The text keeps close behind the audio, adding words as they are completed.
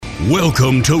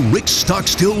Welcome to Rick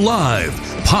Stockstill Live,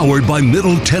 powered by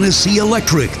Middle Tennessee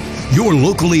Electric, your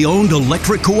locally owned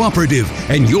electric cooperative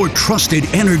and your trusted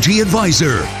energy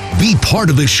advisor. Be part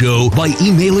of the show by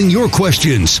emailing your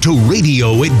questions to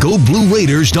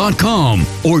radio@goblueraiders.com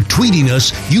or tweeting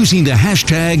us using the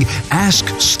hashtag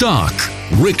AskStock.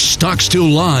 Rick Stockstill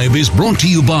Live is brought to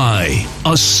you by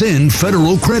Ascend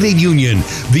Federal Credit Union,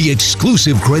 the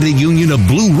exclusive credit union of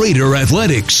Blue Raider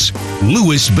Athletics.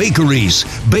 Lewis Bakeries,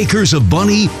 bakers of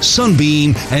Bunny,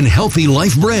 Sunbeam, and Healthy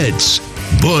Life Breads.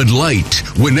 Bud Light.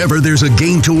 Whenever there's a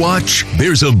game to watch,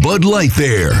 there's a Bud Light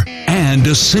there. And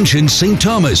Ascension St.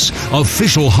 Thomas,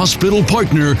 official hospital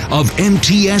partner of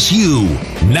MTSU.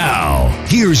 Now,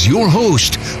 here's your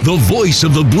host, the voice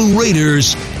of the Blue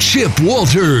Raiders, Chip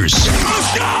Walters.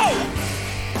 Let's go!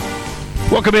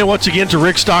 Welcome in once again to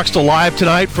Rick Stockstill Live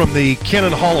tonight from the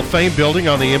Kennan Hall of Fame building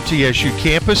on the MTSU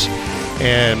campus.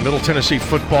 And Middle Tennessee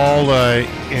football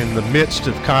in the midst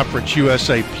of Conference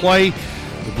USA play.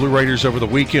 The Blue Raiders over the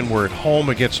weekend were at home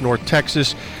against North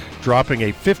Texas, dropping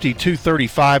a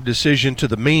 52-35 decision to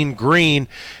the Mean Green.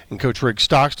 And Coach Rick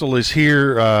Stockstill is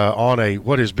here on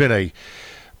what has been a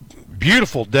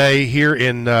beautiful day here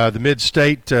in the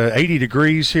Mid-State, 80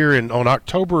 degrees here on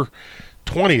October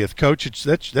 20th. Coach,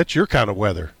 that's your kind of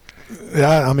weather.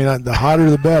 Yeah, I mean, the hotter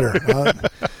the better.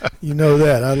 You know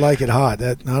that. I like it hot.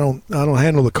 I don't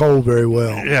handle the cold very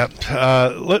well. Yeah.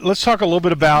 Let's talk a little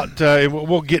bit about.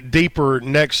 We'll get deeper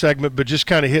next segment, but just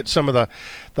kind of hit some of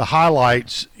the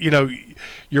highlights. You know,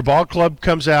 your ball club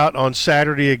comes out on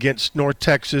Saturday against North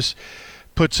Texas,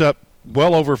 puts up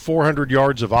well over 400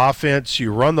 yards of offense.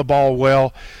 You run the ball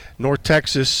well. North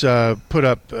Texas put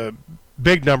up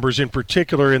big numbers, in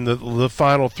particular in the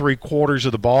final three quarters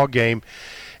of the ball game.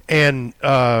 And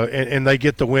they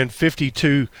get the win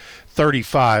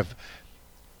 52-35.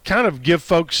 Kind of give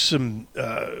folks some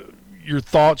your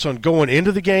thoughts on going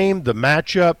into the game, the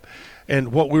matchup,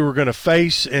 and what we were going to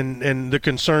face, and the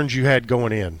concerns you had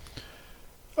going in.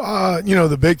 You know,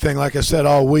 the big thing, like I said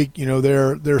all week, you know,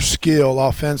 their skill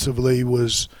offensively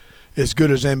was as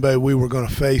good as anybody we were going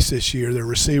to face this year. Their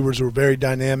receivers were very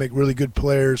dynamic, really good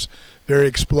players, very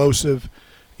explosive.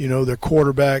 You know, their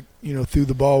quarterback, you know, threw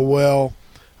the ball well.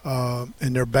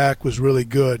 And their back was really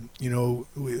good. You know,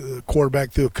 the quarterback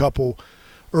threw a couple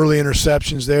early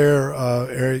interceptions there.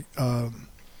 Austin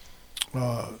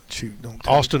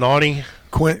Awney,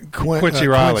 Quincy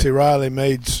Riley. Quincy Riley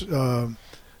made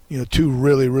two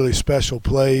really, really special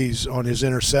plays on his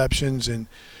interceptions, and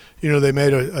you know they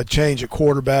made a change at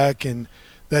quarterback, and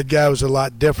that guy was a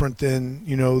lot different than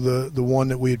the one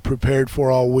that we had prepared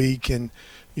for all week, and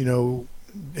you know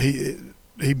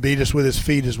he beat us with his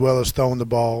feet as well as throwing the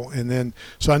ball. And then,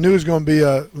 so I knew it was going to be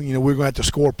we were going to have to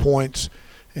score points.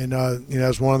 And, that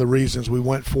was one of the reasons we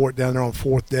went for it down there on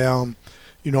fourth down,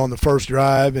 on the first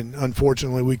drive. And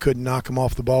unfortunately, we couldn't knock them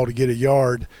off the ball to get a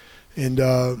yard. And,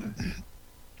 so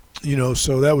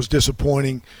that was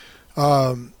disappointing.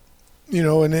 And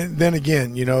then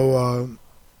again,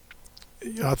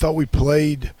 I thought we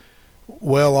played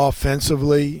well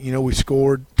offensively. We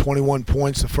scored 21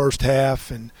 points the first half,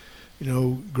 and,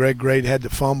 Greg Grade had the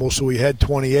fumble, so we had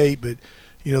 28. But,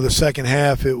 the second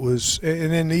half it was –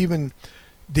 and then even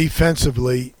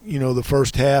defensively, the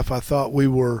first half I thought we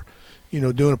were,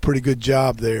 doing a pretty good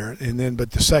job there. And then –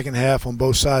 but the second half on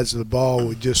both sides of the ball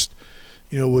we just,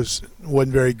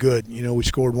 wasn't very good. We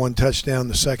scored one touchdown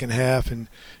the second half and,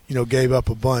 gave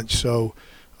up a bunch. So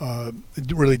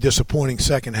really disappointing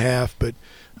second half. But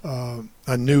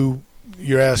I knew –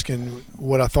 you're asking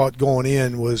what I thought going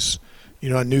in was –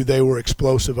 I knew they were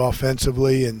explosive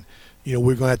offensively, and, we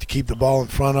were going to have to keep the ball in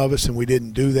front of us, and we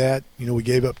didn't do that. We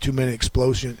gave up too many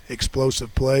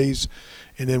explosive plays,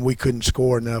 and then we couldn't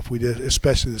score enough. We did,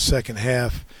 especially the second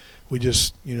half. We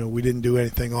just, we didn't do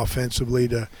anything offensively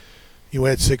to, we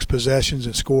had 6 possessions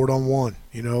and scored on 1,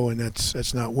 and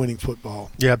that's not winning football.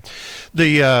 Yeah.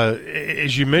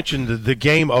 As you mentioned, the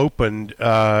game opened,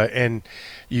 and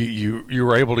you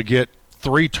were able to get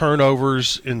 3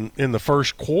 turnovers in the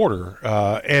first quarter,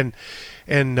 and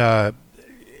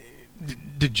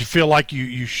did you feel like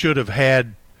you should have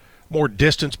had more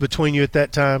distance between you at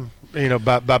that time?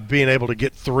 By being able to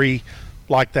get 3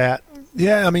 like that.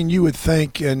 Yeah, I mean, you would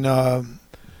think, and but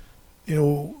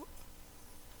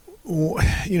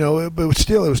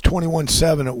still, it was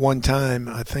 21-7 at one time,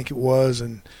 I think it was,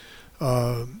 and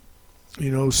so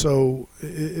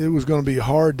it was going to be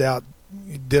hard to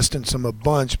outdistance them a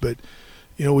bunch, but.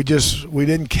 We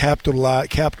didn't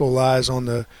capitalize on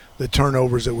the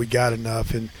turnovers that we got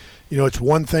enough. And, it's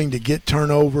one thing to get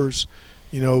turnovers,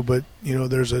 but,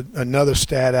 there's another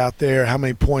stat out there. How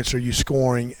many points are you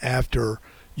scoring after,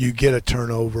 you get a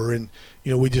turnover. And,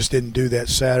 we just didn't do that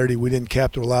Saturday. We didn't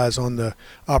capitalize on the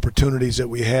opportunities that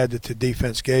we had that the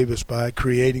defense gave us by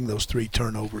creating those 3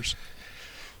 turnovers.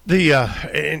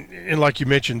 And like you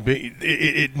mentioned,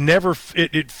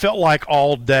 it felt like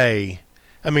all day.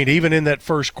 I mean, even in that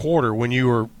first quarter when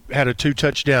you had a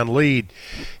 2-touchdown lead,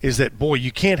 is that, boy,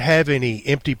 you can't have any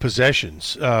empty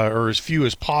possessions or as few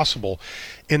as possible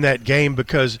in that game,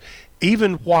 because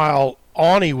even while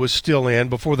Aune was still in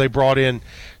before they brought in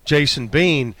Jason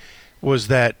Bean, was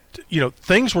that,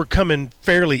 things were coming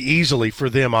fairly easily for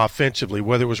them offensively,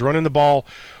 whether it was running the ball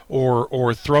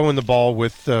or throwing the ball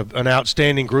with an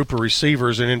outstanding group of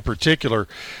receivers, and in particular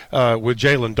with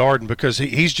Jalen Darden, because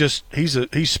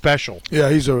he's special.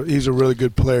 Yeah, he's a really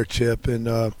good player, Chip, and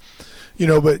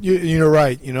but you're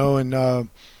right, and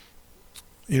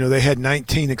they had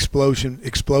 19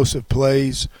 explosive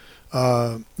plays,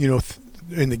 in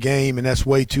the game, and that's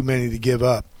way too many to give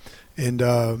up,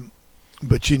 and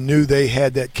but you knew they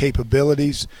had that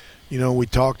capabilities. We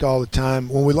talked all the time.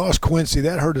 When we lost Quincy,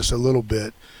 that hurt us a little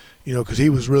bit, because he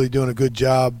was really doing a good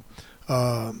job,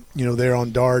 there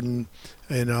on Darden,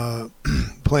 and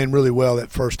playing really well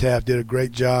that first half. Did a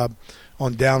great job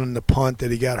on down in the punt that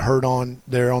he got hurt on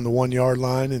there on the 1-yard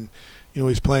line, and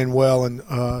he's playing well and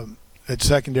at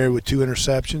secondary with 2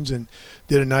 interceptions, and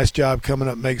did a nice job coming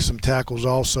up making some tackles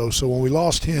also. So when we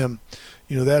lost him,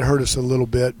 that hurt us a little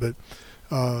bit, but.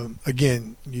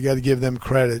 Again, you got to give them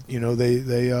credit. They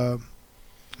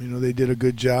did a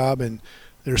good job, and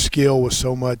their skill was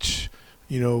so much.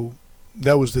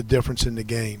 That was the difference in the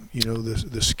game.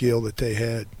 The skill that they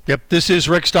had. Yep. This is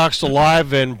Rick Stockstill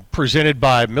Live and presented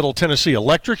by Middle Tennessee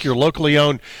Electric, your locally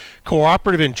owned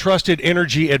cooperative and trusted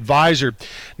energy advisor.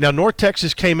 Now, North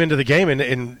Texas came into the game,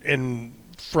 and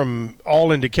from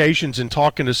all indications and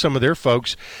talking to some of their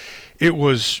folks, it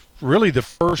was really the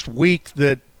first week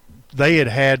that they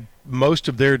had most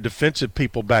of their defensive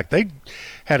people back. They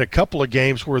had a couple of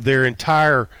games where their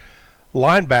entire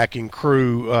linebacking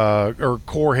crew or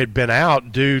core had been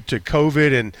out due to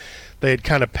COVID, and they had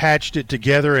kind of patched it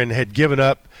together and had given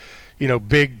up,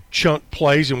 big chunk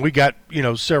plays. And we got,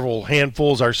 several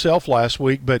handfuls ourselves last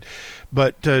week, but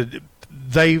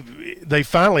they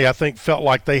finally, I think, felt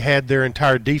like they had their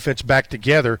entire defense back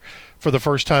together for the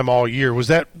first time all year. Was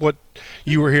that what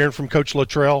you were hearing from Coach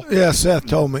Luttrell? Yeah, Seth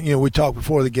told me, we talked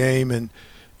before the game, and,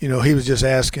 he was just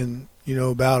asking,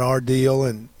 about our deal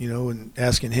and, and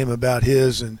asking him about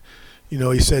his. And,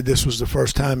 he said this was the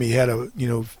first time he had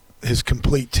his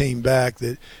complete team back,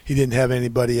 that he didn't have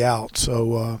anybody out.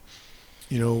 So,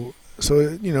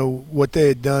 what they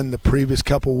had done the previous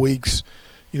couple weeks,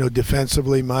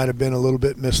 defensively might have been a little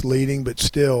bit misleading, but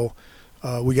still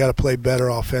we got to play better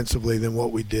offensively than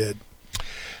what we did.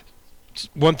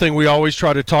 One thing we always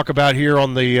try to talk about here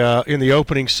on the in the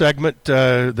opening segment,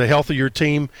 the health of your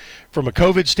team from a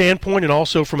COVID standpoint and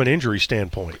also from an injury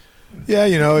standpoint. Yeah,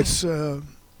 it's going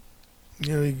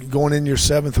in your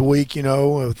 7th week, and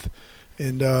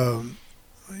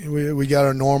we got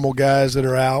our normal guys that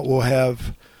are out. We'll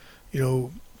have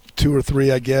 2 or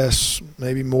 3, I guess,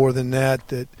 maybe more than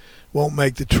that won't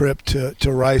make the trip to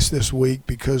Rice this week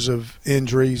because of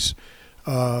injuries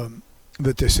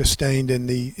that they sustained in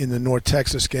the North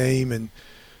Texas game. And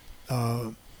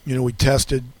we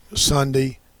tested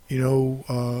Sunday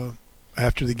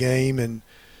after the game, and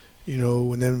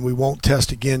and then we won't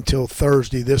test again till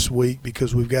Thursday this week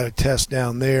because we've got a test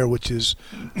down there, which is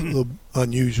a little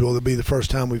unusual. It'll be the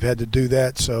first time we've had to do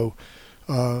that. So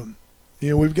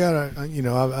we've got I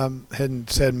hadn't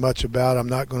said much about. I'm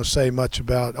not going to say much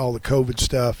about all the COVID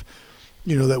stuff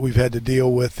that we've had to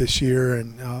deal with this year,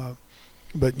 and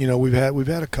but we've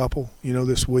had a couple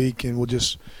this week, and we'll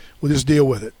just deal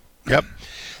with it. Yep.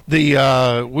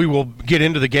 We will get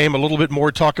into the game a little bit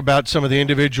more, talk about some of the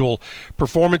individual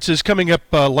performances. Coming up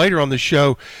later on the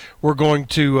show, we're going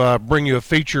to bring you a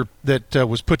feature that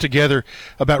was put together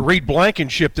about Reed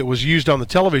Blankenship that was used on the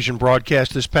television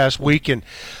broadcast this past week, and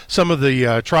some of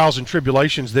the trials and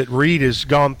tribulations that Reed has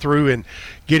gone through in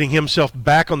getting himself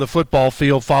back on the football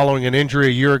field following an injury a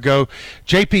year ago.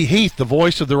 J.P. Heath, the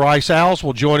voice of the Rice Owls,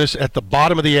 will join us at the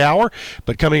bottom of the hour.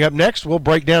 But coming up next, we'll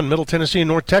break down Middle Tennessee and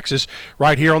North Texas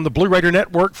right here on the Blue Raider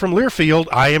Network from Learfield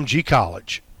IMG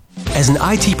College. As an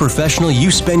IT professional,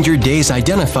 you spend your days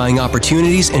identifying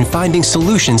opportunities and finding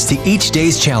solutions to each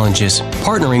day's challenges.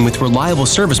 Partnering with reliable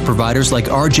service providers like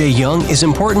RJ Young is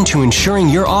important to ensuring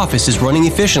your office is running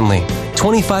efficiently.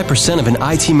 25% of an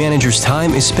IT manager's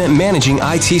time is spent managing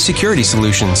IT security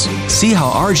solutions. See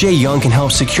how RJ Young can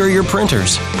help secure your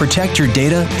printers, protect your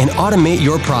data, and automate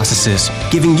your processes,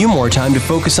 giving you more time to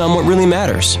focus on what really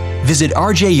matters. Visit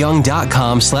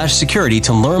rjyoung.com/security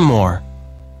to learn more.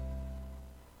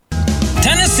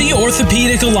 Tennessee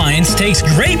Orthopedic Alliance takes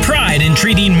great pride in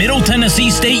treating Middle Tennessee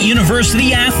State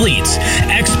University athletes.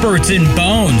 Experts in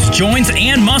bones, joints,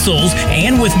 and muscles,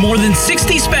 and with more than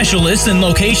 60 specialists in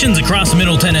locations across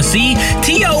Middle Tennessee,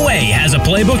 TOA has a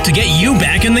playbook to get you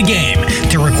back in the game.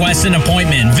 To request an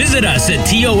appointment, visit us at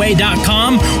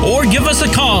TOA.com or give us a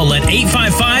call at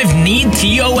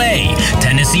 855-NEED-TOA.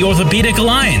 Tennessee Orthopedic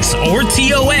Alliance, or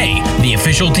TOA, the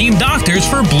official team doctors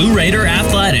for Blue Raider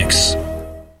Athletics.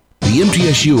 The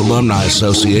MTSU Alumni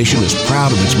Association is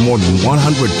proud of its more than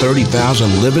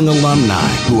 130,000 living alumni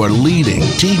who are leading,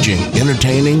 teaching,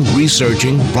 entertaining,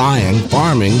 researching, flying,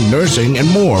 farming, nursing, and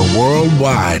more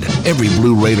worldwide. Every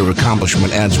Blue Raider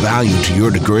accomplishment adds value to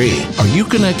your degree. Are you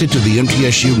connected to the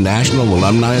MTSU National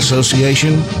Alumni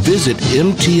Association? Visit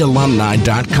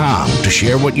mtalumni.com to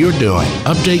share what you're doing,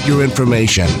 update your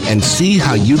information, and see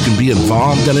how you can be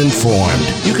involved and informed.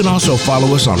 You can also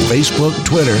follow us on Facebook,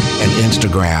 Twitter, and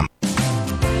Instagram.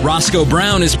 Roscoe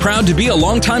Brown is proud to be a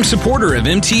longtime supporter of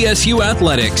MTSU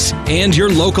Athletics and your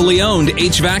locally owned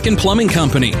HVAC and plumbing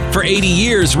company. For 80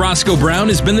 years, Roscoe Brown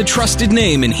has been the trusted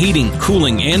name in heating,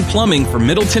 cooling, and plumbing for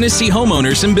Middle Tennessee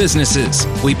homeowners and businesses.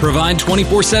 We provide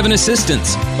 24/7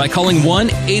 assistance by calling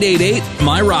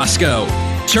 1-888-MY-ROSCOE.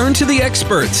 Turn to the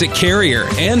experts at Carrier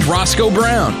and Roscoe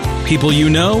Brown. People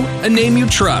you know, a name you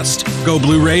trust. Go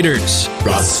Blue Raiders.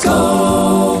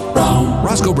 Roscoe Brown.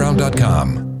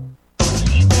 RoscoeBrown.com.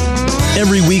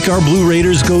 Every week, our Blue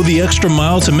Raiders go the extra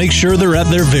mile to make sure they're at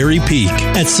their very peak.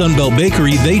 At Sunbelt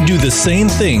Bakery, they do the same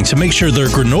thing to make sure their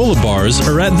granola bars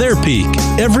are at their peak.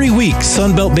 Every week,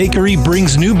 Sunbelt Bakery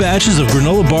brings new batches of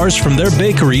granola bars from their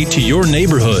bakery to your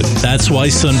neighborhood. That's why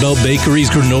Sunbelt Bakery's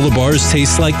granola bars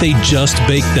taste like they just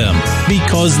baked them.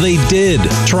 Because they did.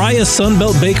 Try a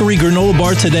Sunbelt Bakery granola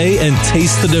bar today and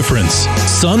taste the difference.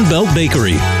 Sunbelt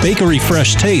Bakery. Bakery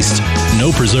fresh taste.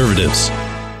 No preservatives.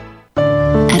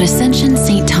 At Ascension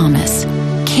St. Thomas,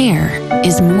 care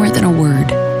is more than a word.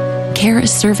 Care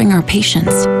is serving our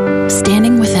patients,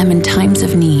 standing with them in times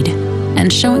of need,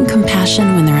 and showing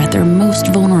compassion when they're at their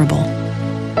most vulnerable.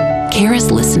 Care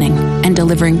is listening and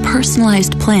delivering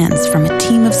personalized plans from a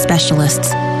team of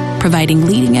specialists, providing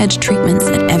leading-edge treatments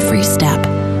at every step.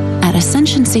 At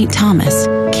Ascension St. Thomas,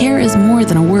 care is more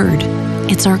than a word.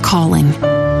 It's our calling.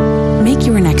 Make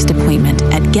your next appointment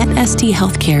at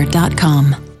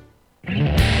GetSTHealthcare.com.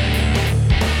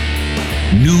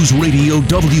 News Radio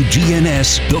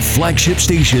WGNS, the flagship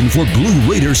station for Blue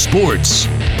Raider sports.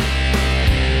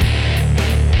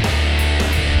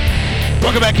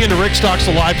 Welcome back into Rick Stocks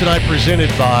Alive tonight, presented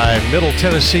by Middle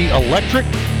Tennessee Electric.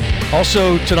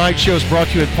 Also, tonight's show is brought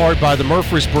to you in part by the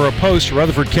Murfreesboro Post,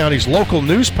 Rutherford County's local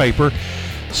newspaper.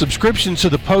 Subscriptions to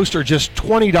the Post are just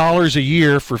 $20 a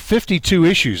year for 52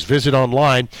 issues. Visit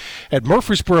online at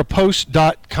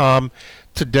murfreesboropost.com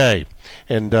today.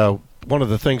 And one of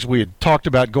the things we had talked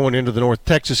about going into the North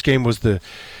Texas game was the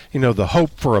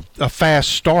hope for a fast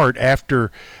start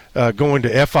after going to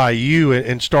FIU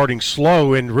and starting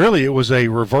slow. And really, it was a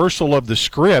reversal of the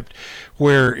script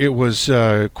where it was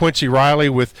Quincy Riley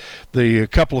with the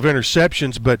couple of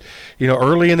interceptions. But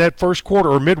early in that first quarter,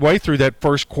 or midway through that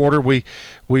first quarter, we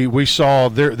saw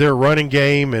their running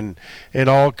game and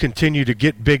all continue to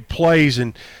get big plays,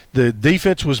 and the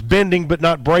defense was bending but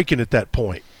not breaking at that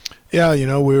point. Yeah,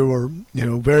 we were,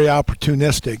 very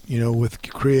opportunistic, with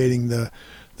creating the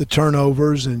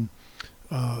turnovers. And,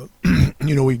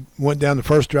 we went down the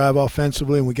first drive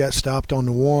offensively and we got stopped on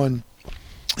the one.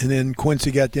 And then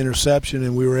Quincy got the interception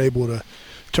and we were able to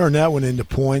turn that one into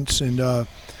points. And, so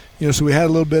we had a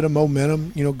little bit of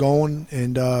momentum, going.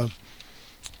 And,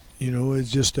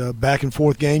 it's just a back and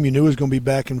forth game. You knew it was going to be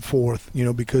back and forth,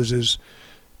 because as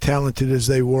talented as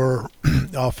they were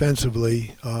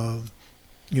offensively,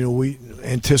 we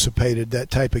anticipated that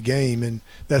type of game, and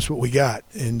that's what we got.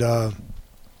 And,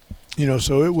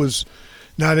 so it was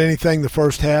not anything the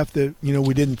first half that,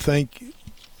 we didn't think,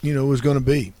 was going to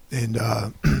be. And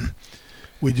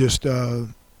we just,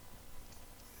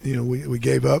 we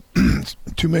gave up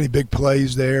too many big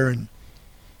plays there and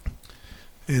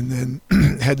then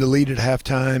had the lead at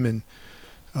halftime. And,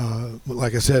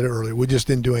 like I said earlier, we just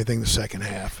didn't do anything the second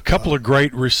half. A couple of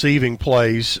great receiving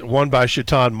plays, one by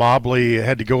Shaton Mobley,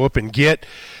 had to go up and get,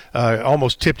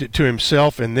 almost tipped it to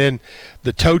himself, and then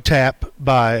the toe tap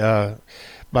by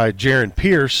Jaron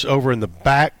Pierce over in the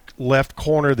back left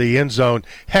corner of the end zone.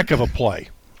 Heck of a play.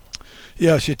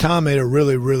 Yeah, Shaton made a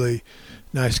really, really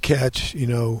nice catch.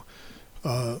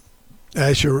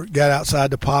 Asher got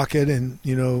outside the pocket and,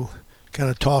 kind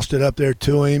of tossed it up there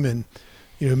to him, and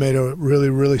made a really,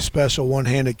 really special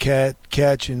one-handed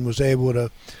catch and was able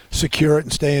to secure it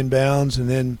and stay in bounds. And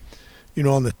then,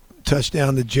 on the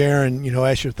touchdown to Jaron,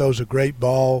 Asher throws a great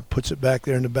ball, puts it back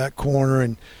there in the back corner,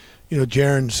 and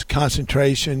Jaron's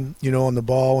concentration, on the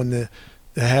ball, and to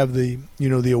have the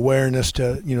the awareness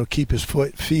to keep his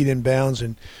feet in bounds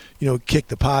and kick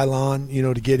the pylon,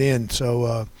 to get in.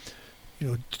 So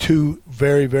two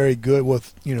very, very good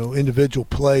with individual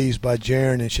plays by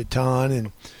Jaron and Shaitan,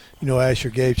 and Asher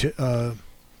gave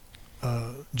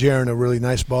Jaron a really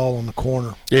nice ball on the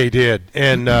corner. Yeah, he did.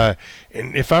 And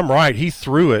if I'm right, he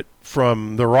threw it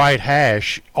from the right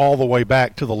hash all the way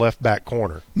back to the left back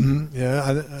corner. Mm-hmm.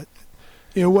 Yeah,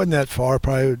 it wasn't that far,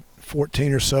 probably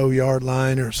 14 or so yard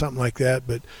line or something like that.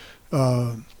 But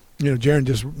Jaron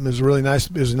just was really nice.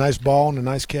 It was a nice ball and a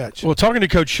nice catch. Well, talking to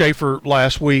Coach Schaefer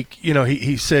last week,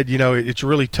 he said it's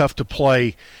really tough to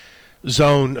play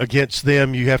zone against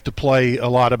them. You have to play a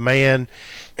lot of man,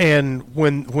 and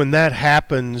when that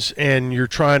happens and you're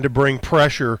trying to bring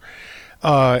pressure,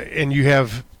 and you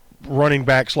have running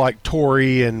backs like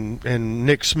Torrey and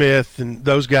Nick Smith and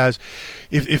those guys,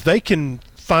 if they can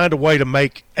find a way to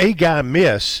make a guy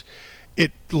miss,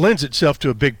 it lends itself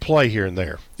to a big play here and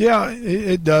there. Yeah,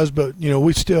 it does, but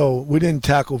we didn't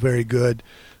tackle very good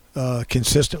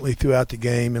consistently throughout the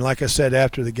game. And like I said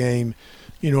after the game,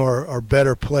 our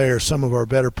better players, some of our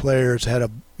better players had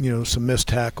some missed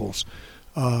tackles.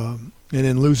 And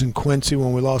then losing Quincy,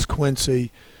 when we lost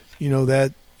Quincy,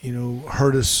 that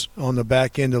hurt us on the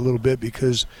back end a little bit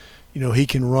because he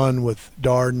can run with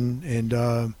Darden,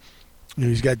 and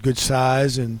he's got good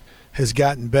size and has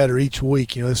gotten better each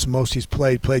week. This is the most he's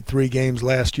played 3 games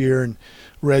last year and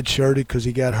redshirted because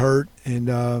he got hurt, and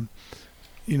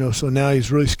so now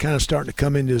he's really kind of starting to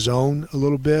come into his own a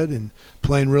little bit and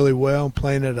playing really well,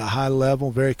 playing at a high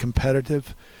level, very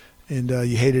competitive, and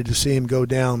you hated to see him go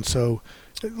down. So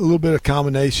a little bit of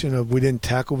combination of we didn't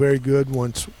tackle very good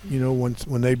once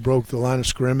when they broke the line of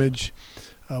scrimmage.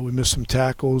 We missed some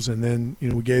tackles, and then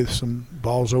we gave some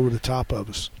balls over the top of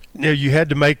us. Now, you had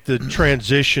to make the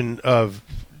transition of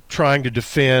trying to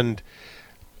defend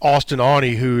Austin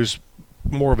Awney, who's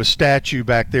more of a statue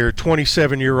back there,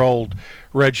 27-year-old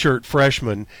redshirt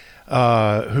freshman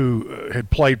who had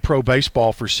played pro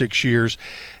baseball for 6 years.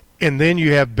 And then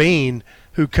you have Bean,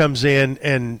 who comes in,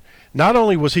 and not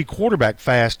only was he quarterback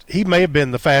fast, he may have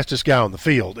been the fastest guy on the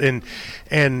field. And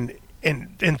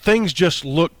things just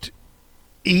looked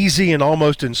easy and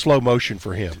almost in slow motion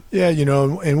for him. Yeah,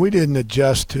 and we didn't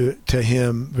adjust to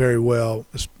him very well,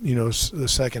 the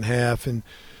second half, and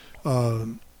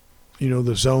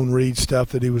the zone read stuff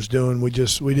that he was doing. We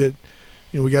did,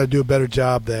 we got to do a better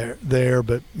job there.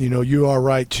 But you are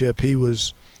right, Chip. He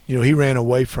was, he ran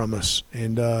away from us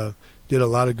and did a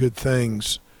lot of good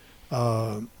things.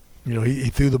 He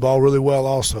threw the ball really well.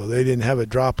 Also, they didn't have a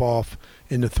drop off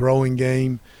in the throwing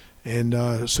game.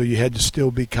 And so you had to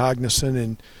still be cognizant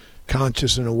and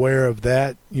conscious and aware of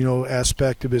that,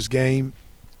 aspect of his game.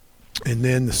 And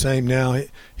then the same now,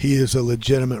 he is a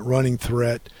legitimate running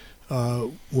threat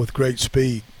with great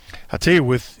speed. I tell you,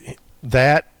 with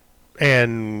that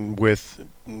and with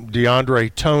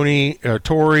DeAndre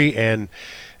Torrey, and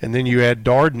then you add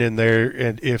Darden in there,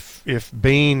 and if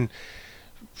Bean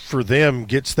for them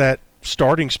gets that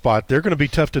starting spot, they're going to be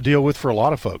tough to deal with for a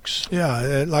lot of folks.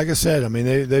 Yeah, like I said, I mean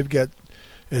they've got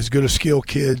as good a skill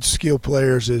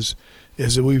players as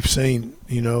we've seen,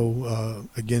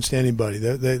 against anybody.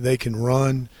 They can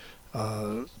run,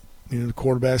 the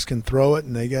quarterbacks can throw it,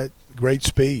 and they got great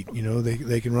speed.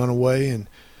 They can run away, and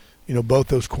both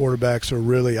those quarterbacks are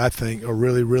really, I think,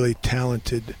 really, really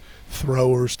talented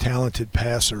throwers, talented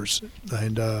passers,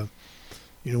 and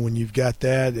when you've got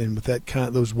that, and with that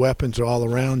those weapons are all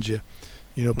around you,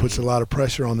 puts a lot of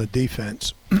pressure on the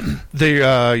defense.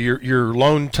 Your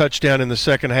lone touchdown in the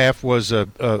second half was a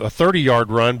 30-yard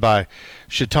run by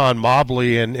Shaitan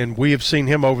Mobley, and we have seen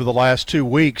him over the last 2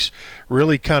 weeks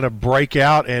really kind of break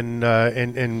out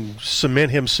and cement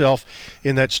himself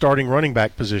in that starting running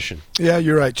back position. Yeah,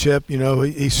 you're right, Chip.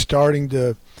 He's starting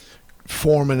to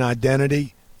form an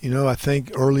identity. I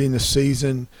think early in the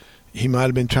season he might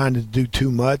have been trying to do too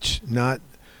much, not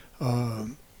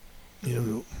kind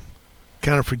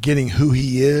of forgetting who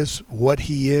he is, what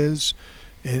he is,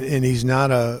 and he's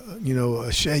not a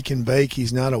shake and bake.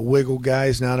 He's not a wiggle guy.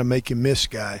 He's not a make and miss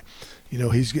guy.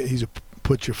 He's a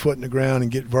put your foot in the ground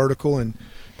and get vertical and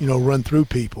run through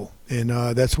people, and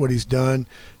that's what he's done.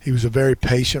 He was a very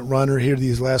patient runner here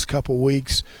these last couple of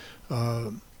weeks.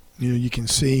 You can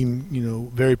see him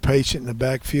very patient in the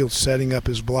backfield, setting up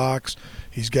his blocks.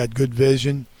 He's got good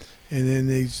vision, and then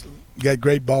he's got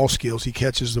great ball skills. He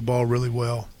catches the ball really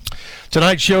well.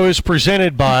 Tonight's show is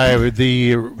presented by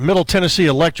the Middle Tennessee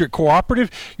Electric Cooperative,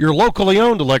 your locally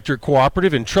owned electric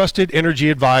cooperative and trusted energy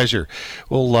advisor.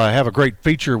 We'll have a great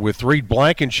feature with Reed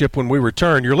Blankenship when we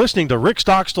return. You're listening to Rick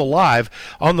Stockstill Live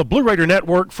on the Blue Raider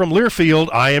Network from Learfield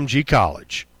IMG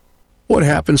College. What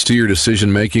happens to your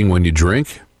decision-making when you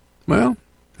drink? Well,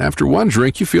 after one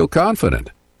drink, you feel confident.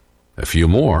 A few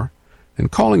more,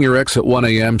 and calling your ex at 1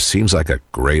 a.m. seems like a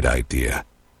great idea.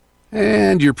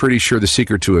 And you're pretty sure the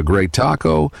secret to a great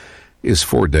taco is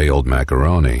 4-day-old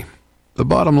macaroni. The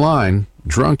bottom line,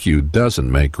 drunk you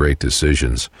doesn't make great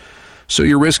decisions. So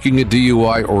you're risking a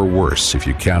DUI or worse if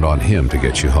you count on him to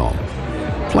get you home.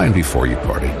 Plan before you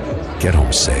party. Get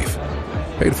home safe.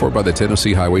 Paid for by the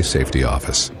Tennessee Highway Safety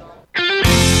Office.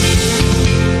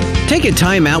 Take a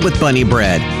time out with Bunny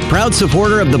Bread, proud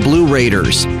supporter of the Blue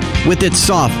Raiders. With its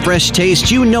soft, fresh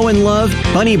taste you know and love,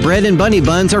 Bunny Bread and Bunny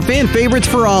Buns are fan favorites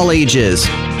for all ages.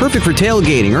 Perfect for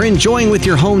tailgating or enjoying with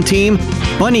your home team,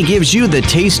 Bunny gives you the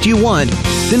taste you want,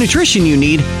 the nutrition you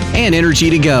need, and energy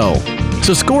to go.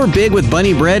 So score big with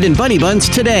Bunny Bread and Bunny Buns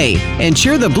today and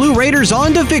cheer the Blue Raiders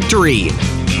on to victory.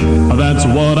 That's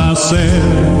what I said.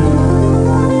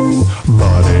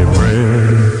 Bunny Bread.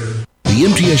 The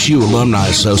MTSU Alumni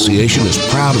Association is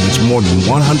proud of its more than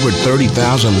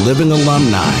 130,000 living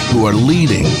alumni who are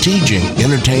leading, teaching,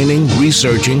 entertaining,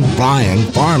 researching, flying,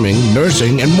 farming,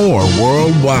 nursing, and more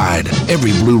worldwide.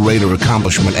 Every Blue Raider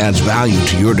accomplishment adds value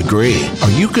to your degree.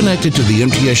 Are you connected to the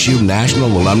MTSU National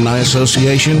Alumni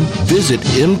Association? Visit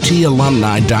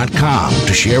mtalumni.com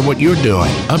to share what you're doing,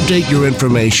 update your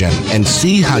information, and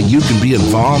see how you can be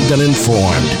involved and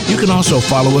informed. You can also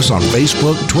follow us on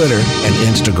Facebook, Twitter, and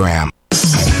Instagram.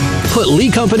 Put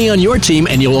Lee Company on your team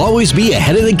and you'll always be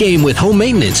ahead of the game with home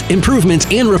maintenance, improvements,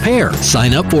 and repair.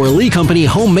 Sign up for a Lee Company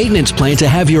home maintenance plan to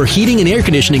have your heating and air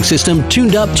conditioning system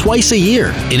tuned up twice a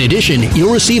year. In addition,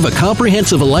 you'll receive a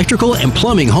comprehensive electrical and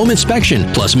plumbing home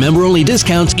inspection, plus member-only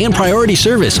discounts and priority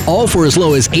service, all for as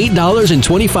low as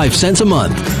 $8.25 a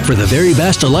month. For the very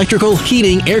best electrical,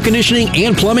 heating, air conditioning,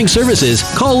 and plumbing services,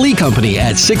 call Lee Company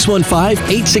at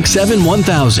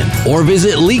 615-867-1000 or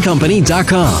visit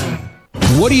leecompany.com.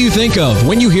 What do you think of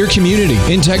when you hear community,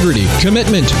 integrity,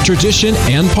 commitment, tradition,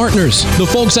 and partners? The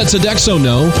folks at Sodexo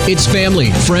know it's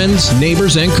family, friends,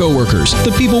 neighbors, and coworkers.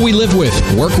 The people we live with,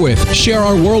 work with, share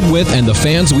our world with, and the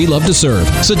fans we love to serve.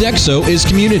 Sodexo is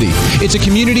community. It's a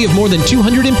community of more than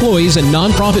 200 employees and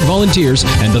nonprofit volunteers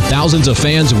and the thousands of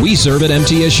fans we serve at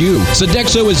MTSU.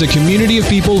 Sodexo is a community of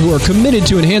people who are committed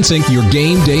to enhancing your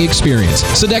game day experience.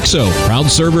 Sodexo,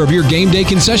 proud server of your game day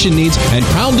concession needs and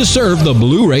proud to serve the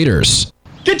Blue Raiders.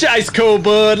 Get your ice cold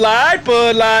Bud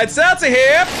Light Seltzer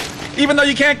here. Even though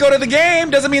you can't go to the game,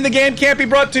 doesn't mean the game can't be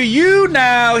brought to you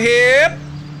now here.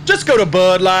 Just go to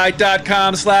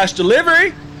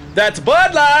budlight.com/delivery. That's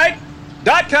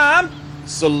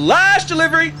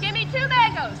budlight.com/delivery. Give me 2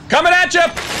 mangoes. Coming at you.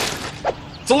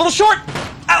 It's a little short.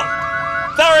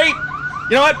 Ow. Sorry.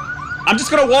 You know what? I'm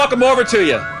just going to walk them over to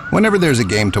you. Whenever there's a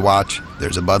game to watch,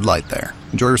 there's a Bud Light there.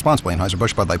 Enjoy responsibly.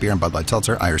 Anheuser-Busch, Bud Light Beer, and Bud Light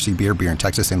Seltzer, IRC Beer in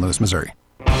Texas, St. Louis, Missouri.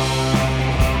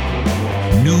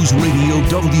 News Radio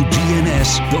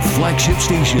WGNS, the flagship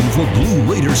station for Blue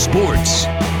Raider sports.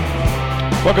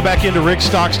 Welcome back into Rick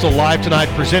Stockstill Live tonight,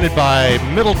 presented by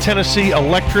Middle Tennessee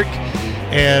Electric.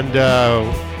 And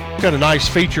got a nice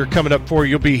feature coming up for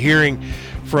you. You'll be hearing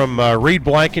from Reed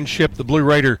Blankenship, the Blue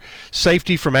Raider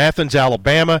safety from Athens,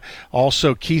 Alabama.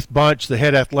 Also, Keith Bunch, the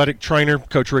head athletic trainer.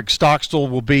 Coach Rick Stockstill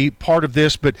will be part of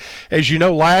this. But as you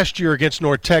know, last year against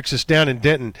North Texas down in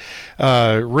Denton,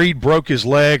 Reed broke his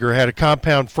leg or had a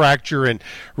compound fracture and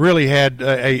really had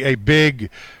a big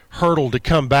hurdle to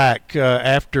come back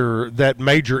after that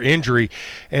major injury,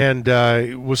 and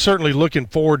was certainly looking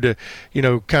forward to,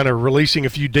 kind of releasing a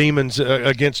few demons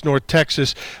against North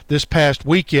Texas this past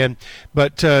weekend.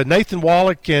 But Nathan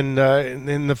Wallach and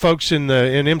the folks in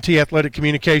MT Athletic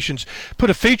Communications put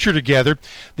a feature together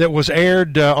that was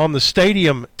aired on the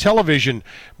stadium television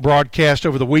broadcast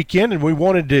over the weekend, and we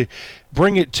wanted to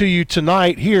bring it to you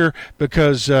tonight here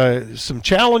because some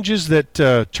challenges that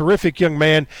terrific young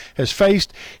man has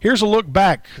faced. Here's a look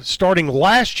back starting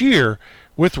last year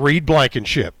with Reed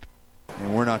Blankenship.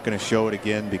 And we're not going to show it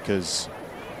again because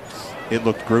it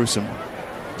looked gruesome.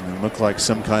 It looked like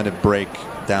some kind of break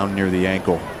down near the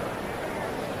ankle.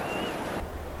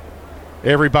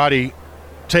 Everybody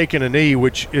taking a knee,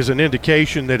 which is an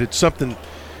indication that it's something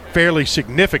fairly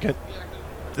significant.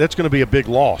 That's going to be a big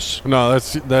loss. No,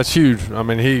 that's huge. I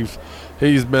mean,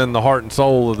 he's been the heart and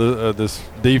soul of this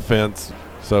defense.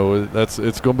 So it's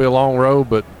going to be a long road,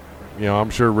 but I'm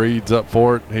sure Reed's up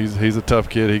for it. He's a tough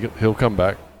kid. He'll come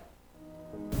back.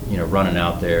 Running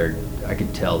out there, I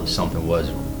could tell that something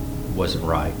wasn't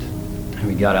right. And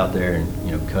we got out there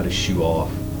and cut his shoe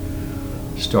off,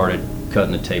 started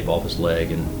cutting the tape off his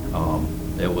leg,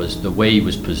 and it was the way he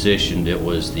was positioned. It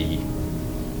was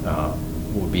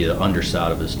what would be the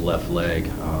underside of his left leg.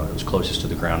 It was closest to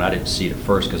the ground. I didn't see it at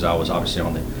first because I was obviously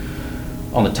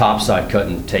on the top side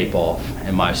cutting the tape off,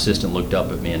 and my assistant looked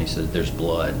up at me and he said, "There's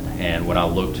blood." And when I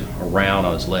looked around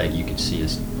on his leg, you could see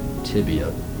his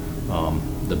tibia,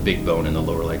 the big bone in the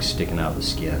lower leg sticking out of the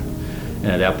skin.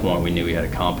 And at that point, we knew he had a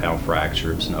compound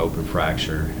fracture. It was an open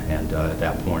fracture, and at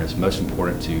that point, it's most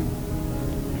important to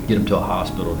get him to a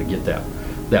hospital to get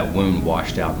that wound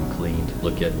washed out and cleaned.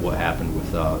 Look at what happened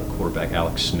with quarterback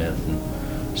Alex Smith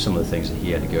and some of the things that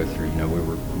he had to go through. We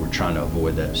were trying to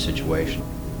avoid that situation.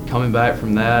 Coming back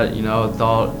from that, I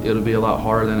thought it would be a lot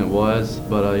harder than it was,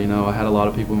 but I had a lot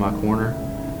of people in my corner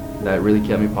that really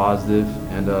kept me positive,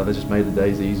 and that just made the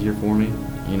days easier for me.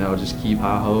 Just keep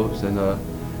high hopes, and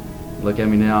look at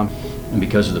me now. And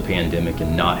because of the pandemic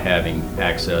and not having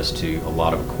access to a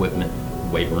lot of equipment,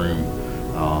 weight room,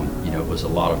 it was a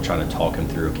lot of trying to talk him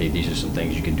through, okay, these are some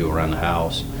things you can do around the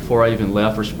house. Before I even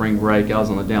left for spring break, I was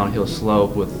on the downhill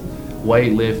slope with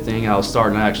weightlifting. I was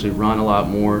starting to actually run a lot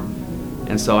more.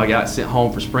 And so I got sent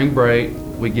home for spring break.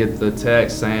 We get the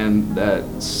text saying that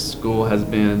school has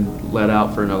been let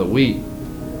out for another week.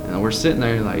 And we're sitting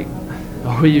there like,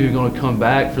 are we even going to come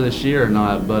back for this year or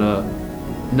not? But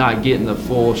not getting the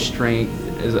full strength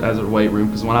as a weight room,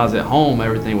 because when I was at home,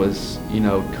 everything was,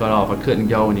 cut off. I couldn't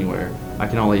go anywhere. I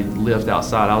can only lift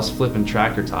outside. I was flipping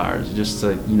tractor tires just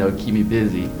to, keep me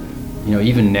busy.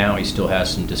 Even now he still has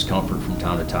some discomfort from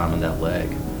time to time in that leg.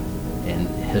 And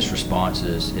his response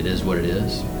is, it is what it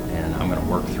is, and I'm going to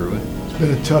work through it. It's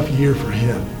been a tough year for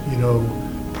him,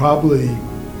 probably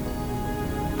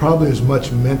as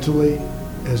much mentally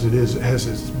as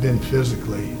it's been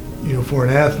physically. For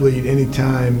an athlete,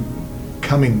 anytime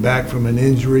coming back from an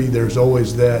injury, there's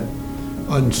always that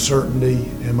uncertainty.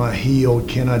 Am I healed?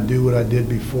 Can I do what I did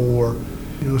before?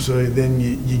 So then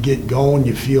you get going,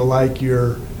 you feel like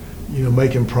you're,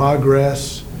 making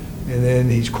progress, and then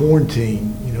he's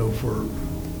quarantined, for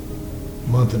a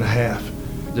month and a half.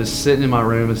 Just sitting in my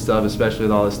room and stuff, especially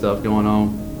with all this stuff going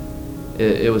on,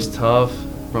 it was tough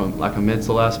from like a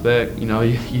mental aspect.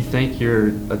 You think you're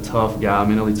a tough guy,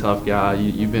 mentally tough guy,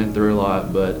 you've been through a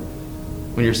lot, but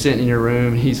when you're sitting in your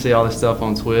room and you see all this stuff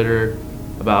on Twitter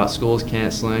about schools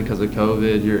canceling because of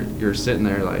COVID, you're sitting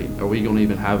there like, are we going to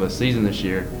even have a season this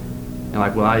year? And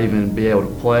like, will I even be able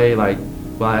to play? Like,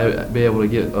 will I be able to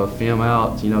get a film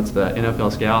out, to the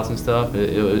NFL scouts and stuff?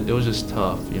 It was just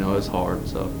tough, it was hard,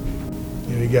 so.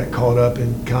 He got caught up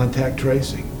in contact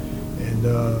tracing, and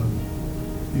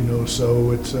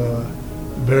so it's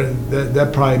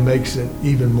that probably makes it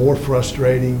even more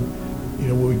frustrating.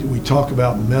 We talk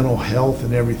about mental health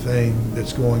and everything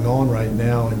that's going on right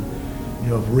now, and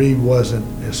if Reed wasn't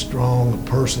as strong a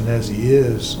person as he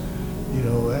is,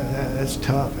 that's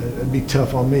tough. It'd be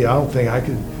tough on me. I don't think I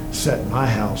could sit in my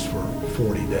house for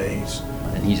 40 days.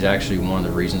 And he's actually one of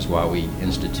the reasons why we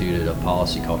instituted a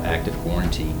policy called active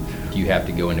quarantine. You have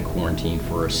to go into quarantine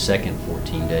for a second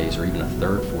 14 days or even a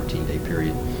third 14-day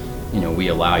period. We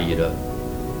allow you to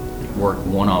work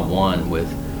one-on-one with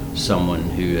someone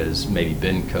who has maybe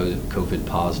been COVID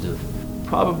positive.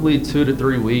 Probably 2 to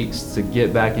 3 weeks to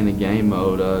get back into game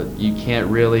mode. You can't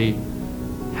really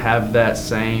have that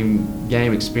same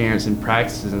game experience in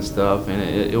practices and stuff, and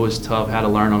it was tough. How to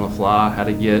learn on the fly, how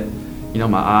to get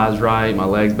my eyes right, my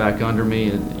legs back under me,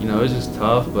 and it was just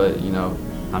tough, but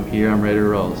I'm here, I'm ready to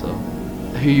roll. So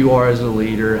who you are as a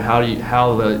leader, how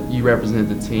you represent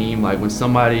the team. Like when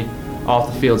somebody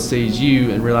off the field sees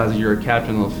you and realizes you're a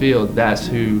captain on the field, that's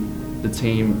who the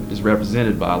team is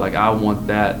represented by. Like I want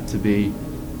that to be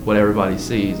what everybody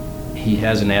sees. He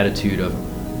has an attitude of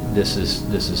this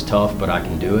is tough, but I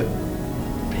can do it.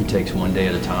 He takes one day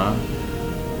at a time.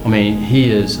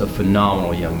 He is a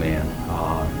phenomenal young man.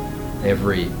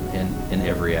 In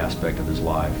every aspect of his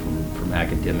life, from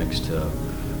academics to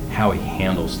how he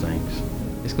handles things.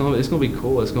 It's gonna be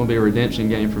cool. It's gonna be a redemption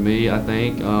game for me, I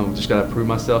think. Just gotta prove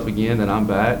myself again that I'm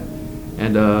back,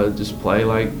 and just play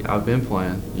like I've been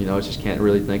playing. Just can't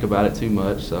really think about it too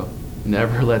much. So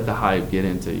never let the hype get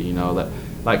into you. That,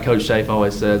 like Coach Schaaf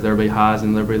always says, there'll be highs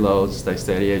and there'll be lows. Stay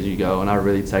steady as you go, and I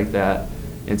really take that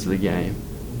into the game.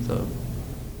 So.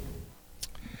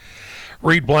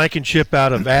 Reed Blankenship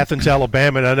out of Athens,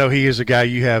 Alabama, and I know he is a guy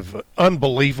you have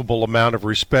unbelievable amount of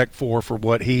respect for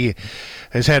what he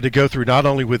has had to go through, not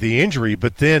only with the injury,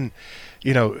 but then,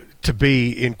 to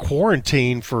be in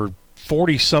quarantine for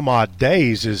 40 some odd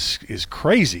days is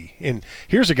crazy. And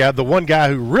here's the one guy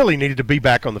who really needed to be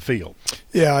back on the field.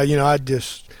 Yeah, I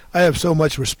have so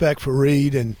much respect for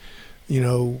Reed and,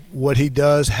 what he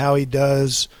does, how he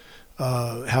does,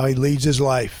 how he leads his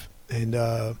life. And,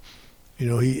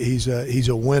 he's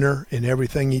a winner in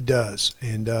everything he does.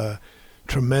 And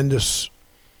tremendous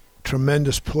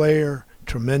player,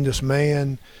 tremendous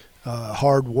man,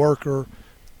 hard worker,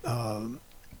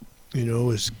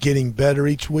 is getting better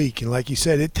each week. And like you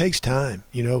said, it takes time.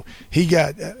 He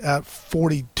got out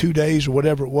 42 days or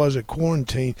whatever it was at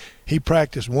quarantine. He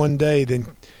practiced one day, then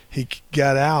he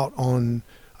got out on,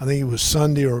 I think it was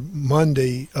Sunday or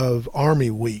Monday of Army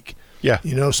week. Yeah.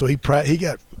 So he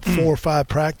got 4 or 5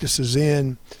 practices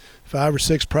in, 5 or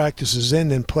 6 practices in,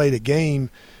 then played a game,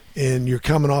 and you're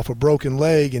coming off a broken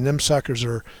leg, and them suckers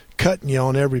are cutting you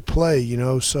on every play,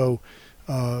 So,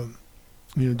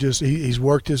 he's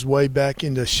worked his way back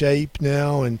into shape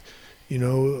now, and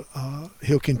he'll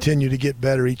continue to get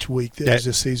better each week as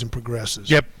the season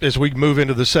progresses. Yep, as we move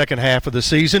into the second half of the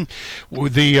season.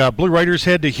 The Blue Raiders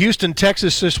head to Houston,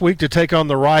 Texas this week to take on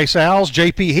the Rice Owls.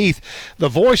 J.P. Heath, the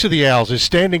voice of the Owls, is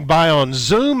standing by on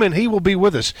Zoom, and he will be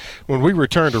with us when we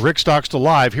return to Rick Stockstill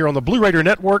Live here on the Blue Raider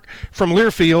Network from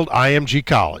Learfield IMG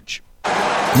College.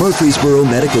 Murfreesboro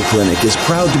Medical Clinic is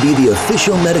proud to be the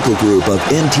official medical group of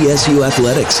MTSU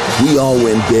Athletics. We all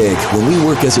win big when we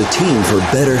work as a team for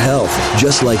better health.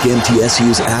 Just like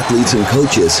MTSU's athletes and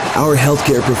coaches, our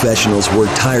healthcare professionals work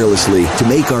tirelessly to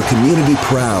make our community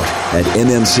proud. At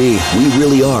MMC, we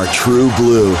really are true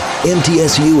blue.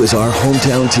 MTSU is our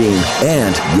hometown team,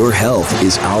 and your health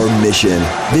is our mission.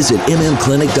 Visit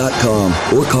mmclinic.com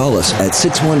or call us at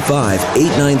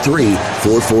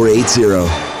 615-893-4480.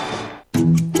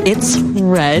 It's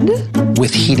red.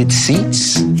 With heated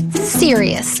seats.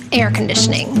 Serious air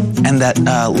conditioning. And that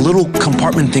little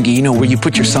compartment thingy, where you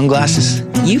put your sunglasses.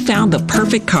 You found the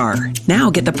perfect car.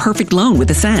 Now get the perfect loan with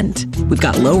Ascend. We've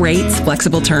got low rates,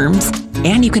 flexible terms,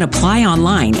 and you can apply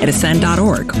online at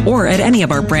ascend.org or at any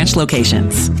of our branch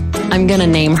locations. I'm going to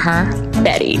name her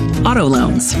Betty. Auto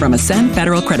loans from Ascend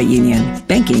Federal Credit Union.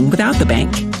 Banking without the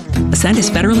bank. Ascend is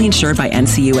federally insured by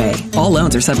NCUA. All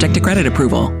loans are subject to credit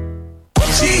approval.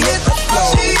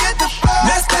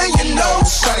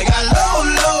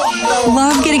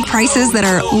 Love getting prices that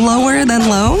are lower than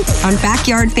low on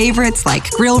backyard favorites like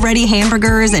grill-ready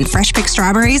hamburgers and fresh-picked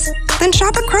strawberries? Then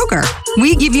shop at Kroger.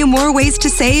 We give you more ways to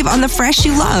save on the fresh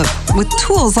you love with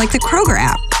tools like the Kroger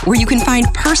app, where you can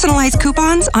find personalized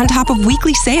coupons on top of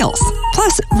weekly sales,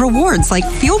 plus rewards like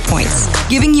fuel points,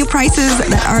 giving you prices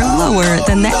that are lower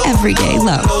than the everyday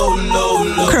low.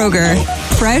 Kroger,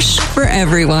 fresh for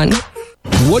everyone.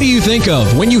 What do you think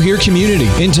of when you hear community,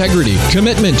 integrity,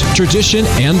 commitment, tradition,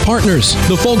 and partners?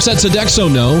 The folks at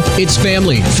Sodexo know it's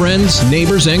family, friends,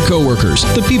 neighbors, and coworkers.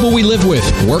 The people we live with,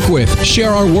 work with,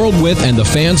 share our world with, and the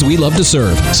fans we love to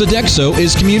serve. Sodexo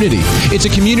is community. It's a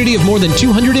community of more than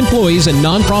 200 employees and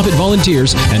nonprofit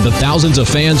volunteers and the thousands of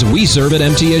fans we serve at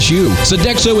MTSU.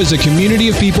 Sodexo is a community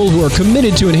of people who are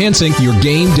committed to enhancing your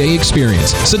game day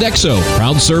experience. Sodexo,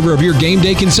 proud server of your game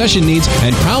day concession needs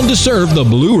and proud to serve the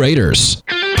Blue Raiders.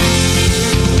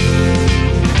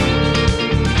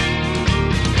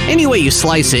 Any way you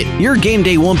slice it, your game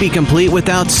day won't be complete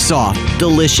without soft,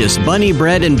 delicious Bunny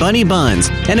Bread and Bunny Buns,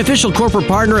 an official corporate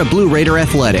partner of Blue Raider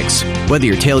Athletics. Whether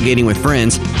you're tailgating with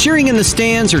friends, cheering in the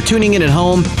stands, or tuning in at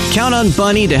home, count on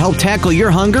Bunny to help tackle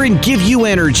your hunger and give you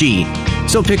energy.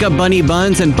 So pick up Bunny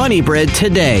Buns and Bunny Bread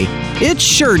today. It's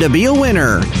sure to be a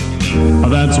winner.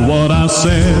 That's what I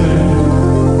said.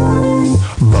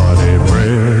 Bunny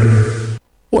Bread.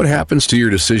 What happens to your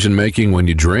decision making when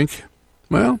you drink?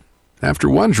 Well, after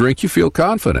one drink, you feel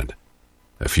confident.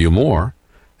 A few more,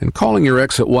 and calling your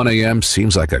ex at 1 a.m.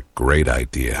 seems like a great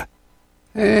idea.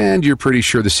 And you're pretty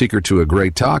sure the secret to a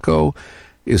great taco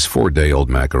is 4-day-old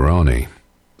macaroni.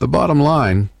 The bottom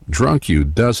line, drunk you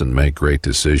doesn't make great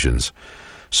decisions.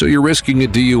 So you're risking a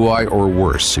DUI or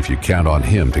worse if you count on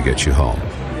him to get you home.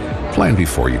 Plan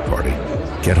before you party.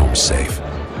 Get home safe.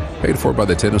 Paid for by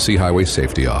the Tennessee Highway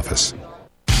Safety Office.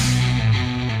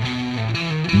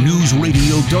 News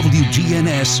Radio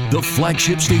WGNS, the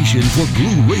flagship station for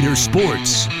Blue Raider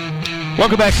sports.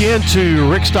 Welcome back into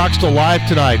Rick Stockstill Live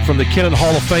tonight from the Kennan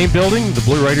Hall of Fame building. The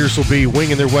Blue Raiders will be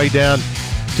winging their way down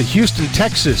to Houston,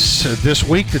 Texas this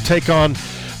week to take on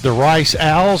the Rice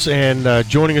Owls. And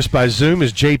joining us by Zoom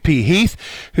is J.P. Heath,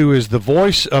 who is the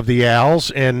voice of the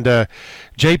Owls. And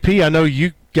J.P., I know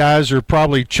you guys are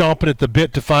probably chomping at the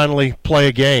bit to finally play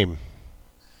a game.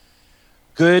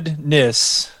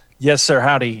 Goodness. Yes, sir.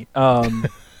 Howdy.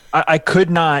 I could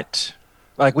not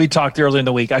like we talked earlier in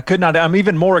the week. I'm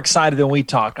even more excited than we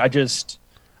talked. I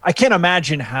can't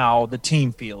imagine how the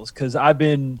team feels because I've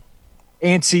been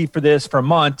antsy for this for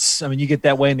months. I mean, you get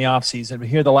that way in the offseason, but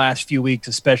here the last few weeks,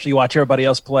 especially you watch everybody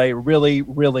else play, really,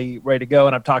 really ready to go.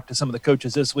 And I've talked to some of the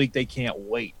coaches this week. They can't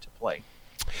wait to play.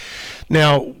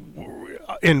 Now,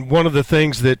 and one of the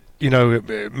things that,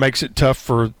 it makes it tough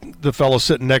for the fellow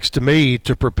sitting next to me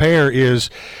to prepare is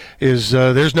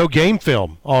there's no game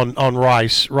film on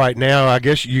Rice right now. I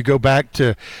guess you go back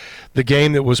to the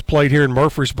game that was played here in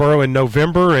Murfreesboro in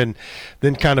November and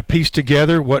then kind of piece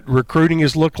together what recruiting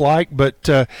has looked like. But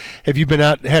have you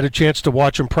had a chance to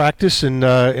watch them practice and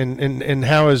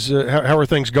how are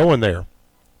things going there?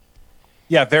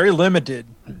 Yeah, very limited.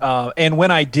 And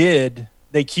when I did,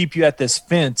 they keep you at this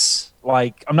fence.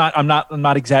 Like I'm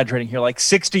not exaggerating here, like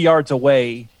 60 yards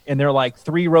away, and there are like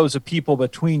 3 rows of people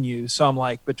between you. So I'm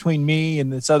like, between me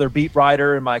and this other beat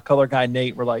writer and my color guy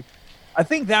Nate, we're like, I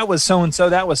think that was so-and-so,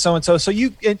 that was so-and-so. So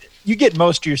you get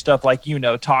most of your stuff, like,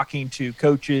 talking to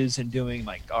coaches and doing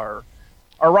like our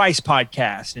Rice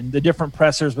podcast and the different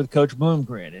pressers with Coach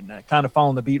Bloomgren and kind of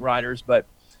following the beat writers. But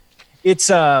it's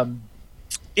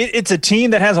a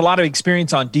team that has a lot of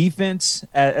experience on defense,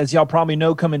 as y'all probably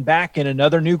know, coming back, and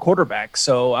another new quarterback.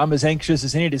 So I'm as anxious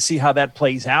as any to see how that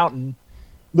plays out, and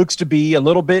looks to be a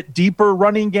little bit deeper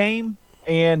running game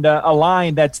and a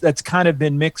line that's kind of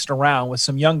been mixed around with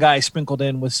some young guys sprinkled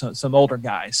in with some older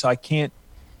guys. So I can't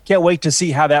wait to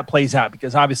see how that plays out,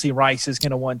 because obviously Rice is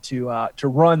going to want to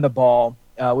run the ball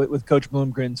with Coach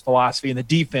Bloomgren's philosophy, and the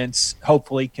defense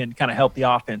hopefully can kind of help the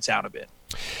offense out a bit.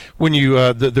 When you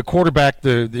the quarterback,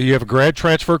 you have a grad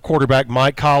transfer quarterback,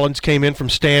 Mike Collins, came in from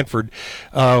Stanford.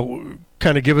 Kind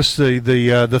of give us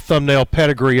the thumbnail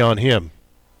pedigree on him.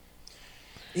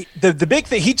 The big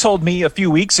thing he told me a few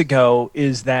weeks ago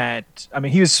is that, I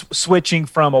mean, he was switching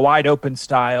from a wide open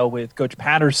style with Coach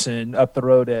Patterson up the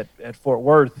road at Fort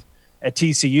Worth at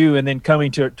TCU, and then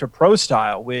coming to pro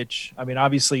style, which, I mean,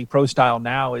 obviously pro style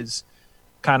now is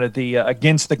kind of the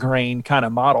against the grain kind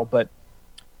of model, but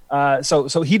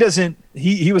so he doesn't.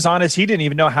 He was honest. He didn't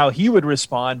even know how he would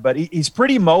respond, but he's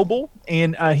pretty mobile,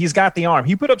 and he's got the arm.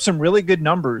 He put up some really good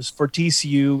numbers for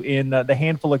TCU in the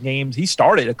handful of games he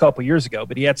started a couple years ago,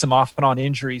 but he had some off and on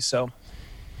injuries. So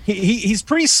he's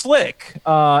pretty slick.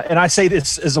 And I say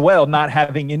this as well, not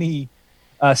having any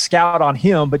scout on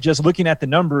him, but just looking at the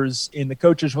numbers, and the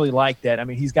coaches really like that. I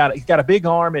mean, he's got a big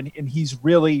arm, and he's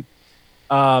really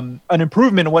an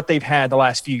improvement in what they've had the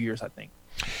last few years, I think.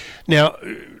 Now,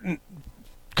 a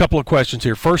couple of questions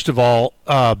here. First of all,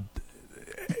 I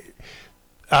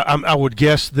would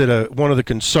guess that one of the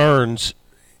concerns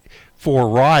for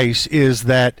Rice is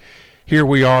that here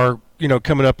we are,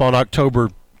 coming up on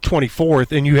October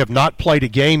 24th, and you have not played a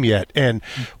game yet. And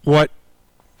what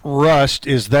rust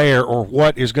is there, or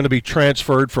what is going to be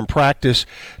transferred from practice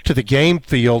to the game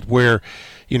field, where,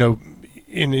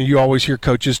 and you always hear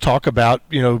coaches talk about,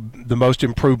 the most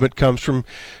improvement comes from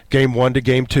game 1 to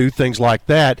game 2, things like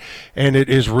that. And it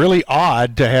is really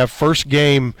odd to have first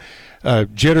game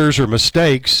jitters or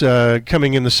mistakes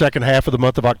coming in the second half of the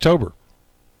month of October.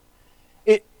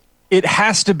 It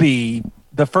has to be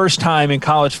the first time in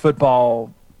college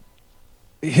football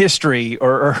history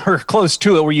or close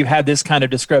to it where you've had this kind of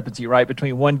discrepancy, right,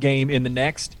 between one game and the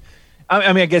next.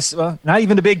 I mean, I guess not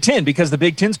even the Big Ten, because the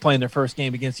Big Ten's playing their first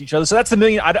game against each other. So that's the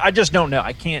million. I just don't know.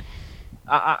 I can't.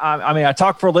 I mean, I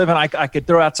talk for a living. I could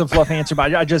throw out some fluff answer,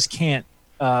 but I just can't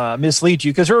mislead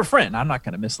you, because you're a friend. I'm not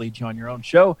going to mislead you on your own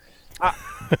show.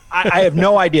 I have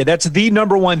no idea. That's the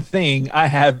number one thing I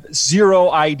have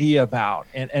zero idea about,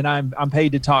 and I'm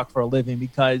paid to talk for a living,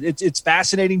 because it's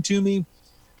fascinating to me.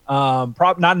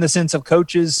 Not in the sense of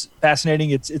coaches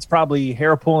fascinating. It's probably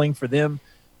hair pulling for them.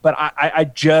 But I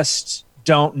just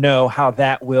don't know how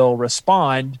that will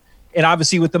respond. And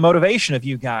obviously with the motivation of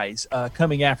you guys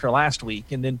coming after last week.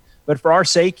 But for our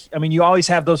sake, I mean, you always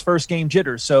have those first game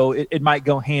jitters, so it might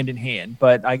go hand in hand.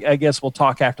 But I guess we'll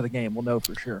talk after the game. We'll know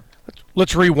for sure.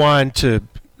 Let's rewind to,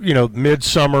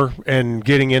 midsummer and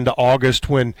getting into August,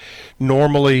 when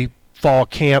normally fall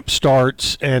camp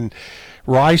starts, and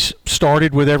Rice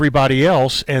started with everybody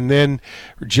else, and then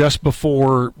just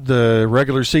before the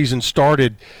regular season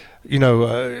started,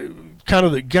 kind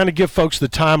of give folks the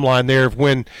timeline there of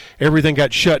when everything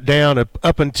got shut down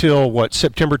up until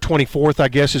September 24th, I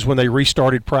guess, is when they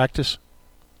restarted practice.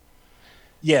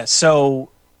 Yeah. So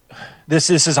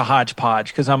this is a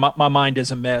hodgepodge, because my mind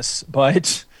is a mess.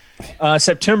 But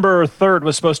September 3rd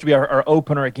was supposed to be our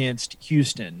opener against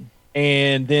Houston.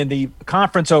 And then the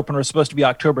conference opener is supposed to be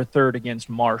October 3rd against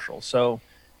Marshall. So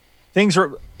things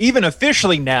are even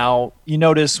officially now, you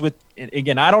notice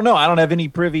again, I don't know. I don't have any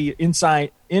privy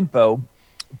inside info,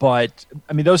 but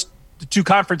I mean, the two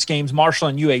conference games, Marshall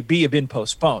and UAB, have been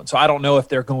postponed. So I don't know if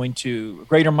they're going to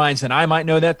greater minds than I might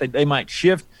know that they might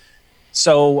shift.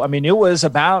 So, I mean, it was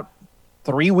about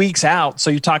 3 weeks out. So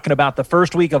you're talking about the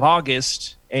first week of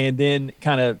August and then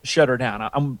kind of shut her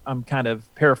down. I'm kind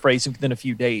of paraphrasing within a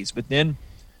few days, but then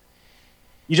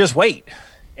you just wait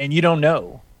and you don't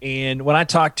know. And when I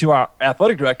talked to our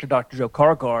athletic director, Dr. Joe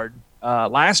Cargard,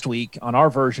 last week on our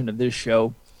version of this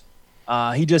show,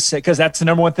 he just said, because that's the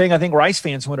number one thing I think Rice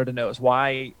fans wanted to know is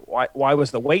why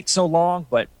was the wait so long?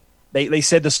 But they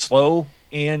said the slow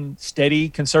and steady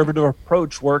conservative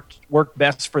approach worked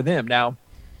best for them. Now,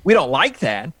 we don't like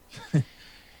that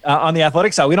on the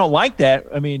athletic side. We don't like that.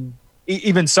 I mean,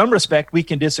 even some respect, we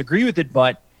can disagree with it,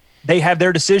 but they have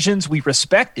their decisions. We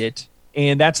respect it,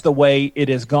 and that's the way it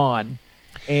has gone.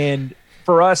 And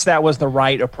for us, that was the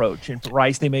right approach. And for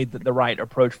Rice, they made the right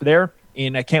approach for there.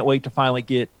 And I can't wait to finally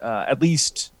get at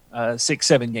least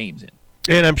 6-7 games in.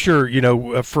 And I'm sure,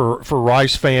 for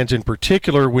Rice fans in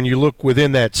particular, when you look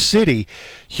within that city,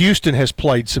 Houston has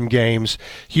played some games.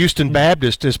 Houston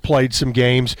Baptist has played some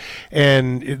games.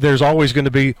 And there's always going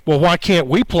to be, well, why can't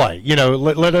we play?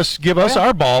 Let us give us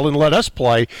our ball and let us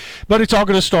play. But it's all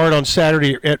going to start on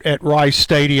Saturday at Rice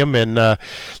Stadium. And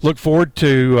look forward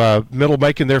to Middle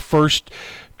making their first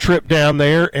trip down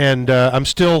there, and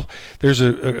there's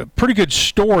a pretty good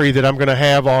story that I'm going to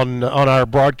have on our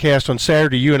broadcast on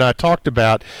Saturday. You and I talked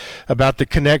about the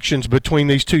connections between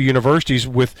these two universities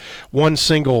with one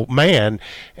single man,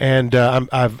 and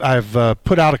I've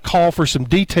put out a call for some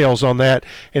details on that,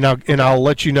 and I'll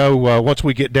let you know once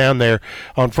we get down there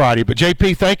on Friday. But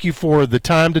JP, thank you for the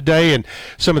time today and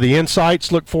some of the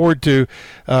insights. Look forward to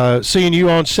seeing you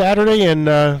on Saturday, and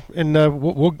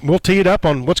we'll tee it up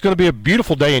on what's going to be a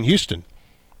beautiful day in Houston.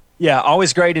 Yeah,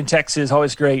 always great in Texas,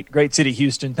 always great city,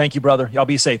 Houston. Thank you, brother. Y'all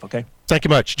be safe, okay? Thank you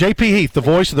much. JP Heath, the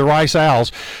voice of the Rice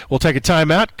Owls. We'll take a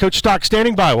timeout. Coach Stock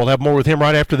standing by. We'll have more with him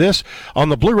right after this on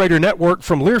the Blue Raider Network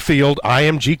from Learfield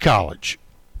IMG College.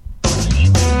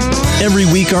 Every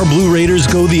week, our Blue Raiders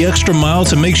go the extra mile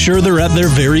to make sure they're at their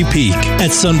very peak.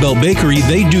 At Sunbelt Bakery,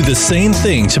 they do the same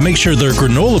thing to make sure their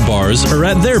granola bars are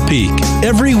at their peak.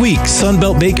 Every week,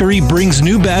 Sunbelt Bakery brings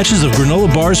new batches of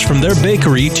granola bars from their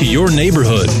bakery to your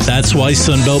neighborhood. That's why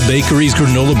Sunbelt Bakery's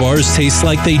granola bars taste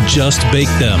like they just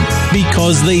baked them.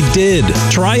 Because they did.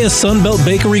 Try a Sunbelt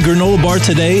Bakery granola bar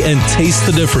today and taste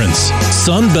the difference.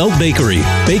 Sunbelt Bakery.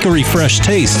 Bakery fresh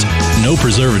taste. No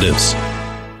preservatives.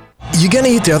 You gonna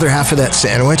eat the other half of that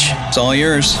sandwich? It's all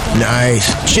yours. Nice.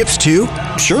 Chips too?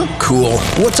 Sure. Cool.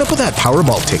 What's up with that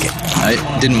Powerball ticket? I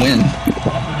didn't win.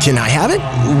 Can I have it?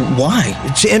 Why?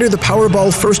 To enter the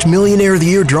Powerball First Millionaire of the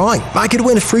Year drawing. I could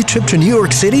win a free trip to New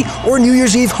York City or New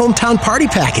Year's Eve hometown party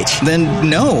package. Then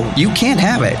no, you can't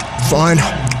have it. Fine.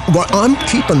 But I'm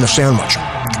keeping the sandwich.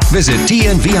 Visit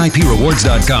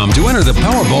TNVIPRewards.com to enter the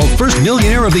Powerball First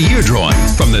Millionaire of the Year drawing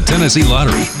from the Tennessee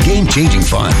Lottery. Game-changing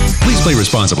fun. Please play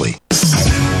responsibly.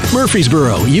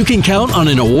 Murfreesboro, you can count on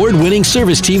an award-winning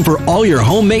service team for all your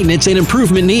home maintenance and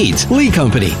improvement needs. Lee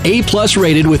Company, A+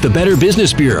 rated with the Better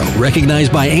Business Bureau,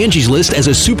 recognized by Angie's List as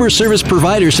a super service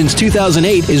provider since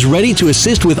 2008, is ready to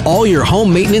assist with all your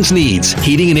home maintenance needs.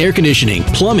 Heating and air conditioning,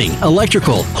 plumbing,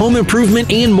 electrical, home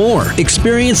improvement, and more.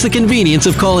 Experience the convenience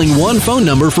of calling one phone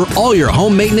number for all your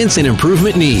home maintenance and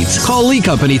improvement needs. Call Lee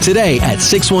Company today at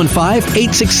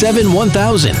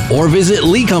 615-867-1000 or visit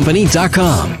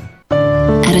leecompany.com.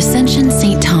 At Ascension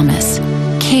St. Thomas,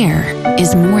 care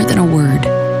is more than a word.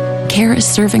 Care is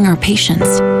serving our patients,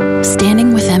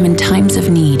 standing with them in times of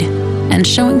need, and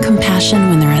showing compassion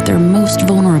when they're at their most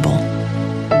vulnerable.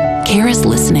 Care is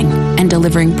listening and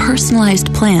delivering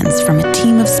personalized plans from a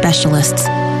team of specialists,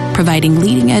 providing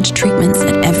leading-edge treatments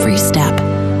at every step.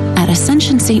 At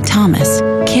Ascension St. Thomas,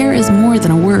 care is more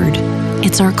than a word.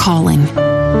 It's our calling.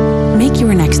 Make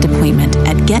your next appointment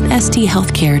at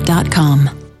getsthealthcare.com.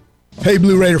 Hey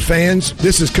Blue Raider fans,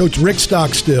 this is Coach Rick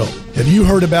Stockstill. Have you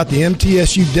heard about the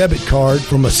MTSU debit card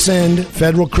from Ascend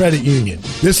Federal Credit Union?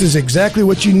 This is exactly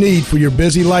what you need for your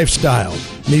busy lifestyle.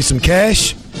 Need some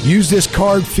cash? Use this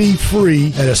card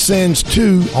fee-free at Ascend's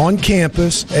 2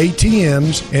 on-campus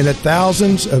ATMs and at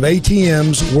thousands of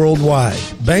ATMs worldwide.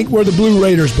 Bank where the Blue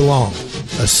Raiders belong.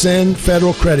 Ascend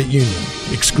Federal Credit Union.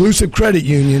 Exclusive credit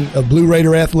union of Blue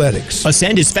Raider Athletics.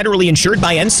 Ascend is federally insured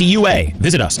by NCUA.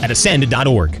 Visit us at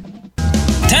ascend.org.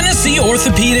 Tennis Tennessee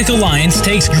Orthopedic Alliance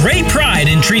takes great pride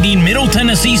in treating Middle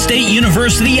Tennessee State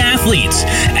University athletes,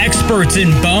 experts in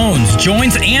bones,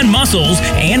 joints, and muscles,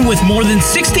 and with more than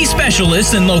 60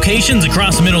 specialists in locations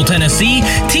across Middle Tennessee,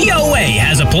 TOA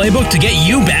has a playbook to get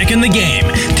you back in the game.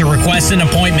 To request an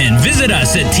appointment, visit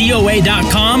us at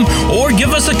TOA.com or give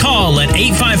us a call at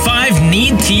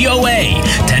 855-NEED-TOA.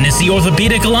 Tennessee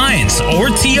Orthopedic Alliance,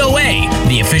 or TOA,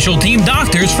 the official team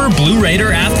doctors for Blue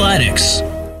Raider Athletics.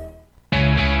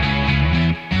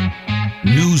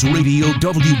 News Radio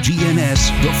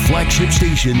WGNS, the flagship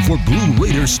station for Blue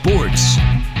Raider sports.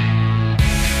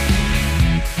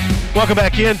 Welcome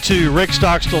back into Rick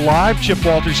Stockstill Live. Chip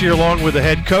Walters here along with the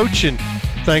head coach, and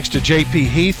thanks to JP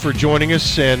Heath for joining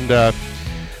us. And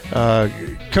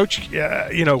Coach,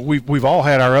 we've all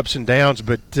had our ups and downs,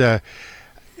 but to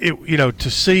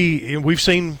see, we've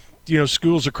seen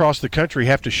schools across the country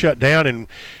have to shut down, and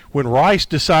when Rice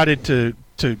decided to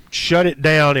shut it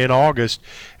down in August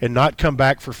and not come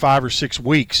back for 5 or 6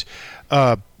 weeks,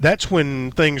 that's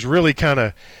when things really kind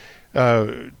of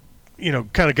got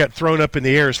thrown up in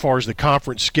the air as far as the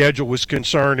conference schedule was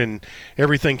concerned, and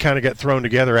everything kind of got thrown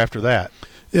together after that.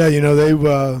 Yeah, they've,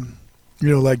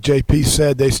 like JP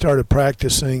said, they started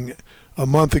practicing a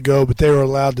month ago, but they were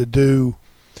allowed to do,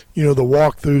 the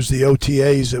walkthroughs, the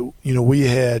OTAs that, we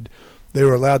had. They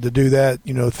were allowed to do that,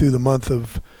 through the month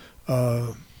of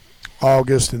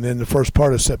August and then the first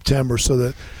part of September, so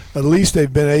that at least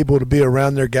they've been able to be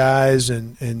around their guys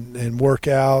and work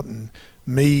out and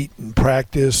meet and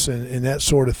practice and that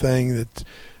sort of thing. That's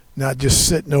not just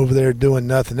sitting over there doing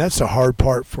nothing. That's the hard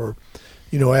part for,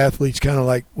 athletes, kind of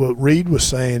like what Reed was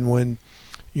saying when,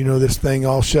 this thing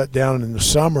all shut down in the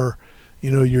summer.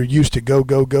 You're used to go,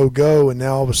 and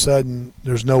now all of a sudden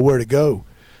there's nowhere to go.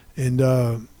 And,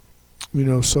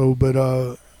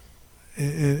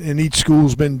 and each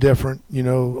school's been different.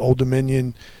 Old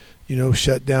Dominion,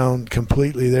 shut down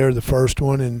completely. They're the first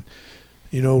one. And,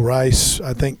 Rice,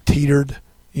 I think, teetered,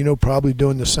 probably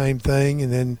doing the same thing.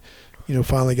 And then,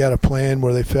 finally got a plan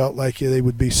where they felt like they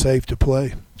would be safe to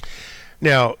play.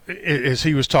 Now, as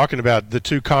he was talking about the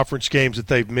 2 conference games that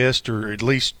they've missed, or at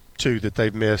least 2 that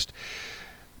they've missed,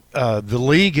 the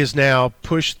league has now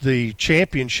pushed the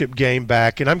championship game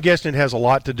back, and I'm guessing it has a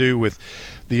lot to do with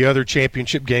the other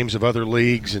championship games of other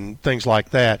leagues and things like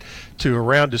that, to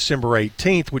around December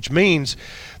 18th, which means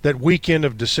that weekend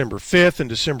of December 5th and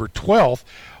December 12th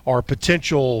are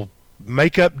potential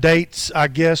makeup dates, I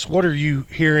guess. What are you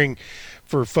hearing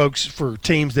for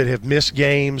teams that have missed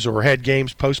games or had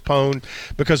games postponed?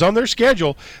 Because on their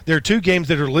schedule, there are 2 games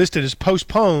that are listed as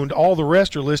postponed. All the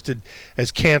rest are listed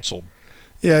as canceled.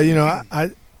 Yeah,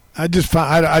 I just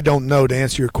find I don't know, to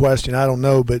answer your question. I don't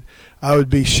know, but I would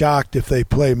be shocked if they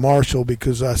play Marshall,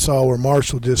 because I saw where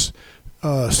Marshall just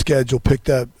schedule picked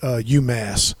up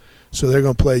UMass. So they're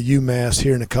going to play UMass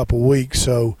here in a couple weeks.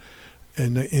 So,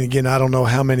 and again, I don't know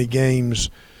how many games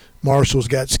Marshall's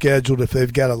got scheduled. If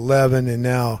they've got 11 and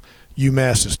now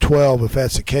UMass is 12, if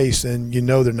that's the case, then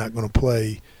they're not going to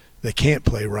play. They can't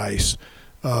play Rice.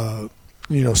 So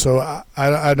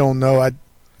I don't know.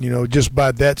 Just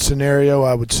by that scenario,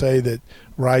 I would say that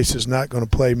Rice is not going to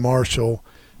play Marshall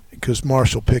because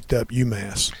Marshall picked up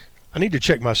UMass. I need to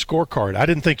check my scorecard. I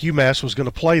didn't think UMass was going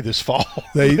to play this fall.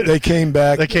 They came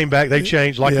back. They came back. They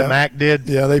changed like the MAC did.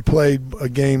 Yeah, they played a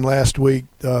game last week.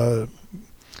 Got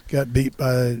beat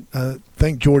by, I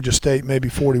think, Georgia State, maybe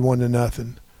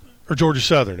 41-0. Or Georgia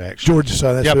Southern, actually. Georgia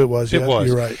Southern, that's who it was. It was.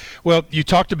 You're right. Well, you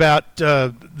talked about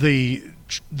the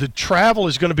travel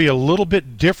is going to be a little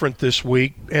bit different this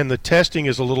week, and the testing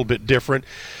is a little bit different.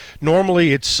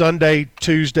 Normally it's Sunday,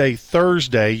 Tuesday,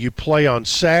 Thursday. You play on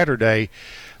Saturday,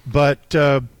 but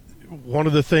one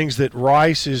of the things that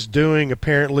Rice is doing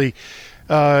apparently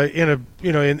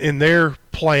in their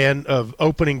plan of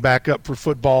opening back up for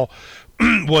football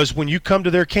was when you come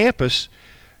to their campus,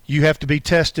 you have to be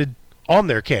tested on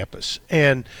their campus,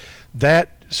 and that.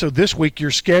 So this week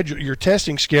your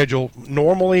testing schedule,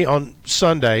 normally on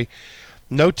Sunday,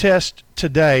 no test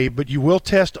today, but you will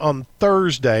test on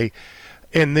Thursday.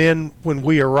 And then when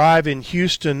we arrive in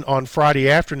Houston on Friday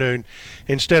afternoon,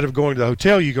 instead of going to the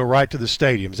hotel, you go right to the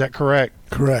stadium. Is that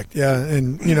correct? Correct, yeah.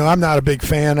 And, I'm not a big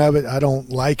fan of it. I don't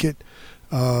like it.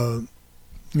 You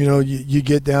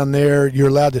get down there, you're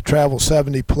allowed to travel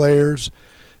 70 players,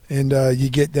 and you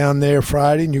get down there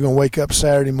Friday, and you're going to wake up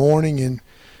Saturday morning, and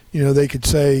they could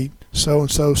say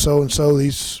so-and-so,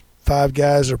 these 5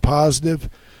 guys are positive.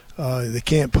 They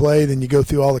can't play. Then you go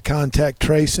through all the contact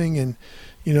tracing. And,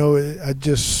 I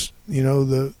just,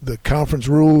 the conference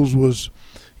rules was,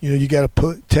 you got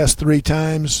to test 3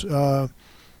 times,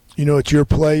 at your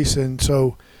place. And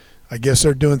so I guess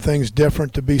they're doing things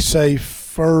different to be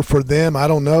safer for them. I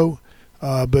don't know,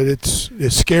 but it's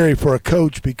scary for a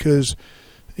coach because,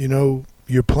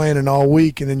 you're planning all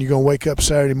week and then you're going to wake up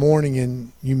Saturday morning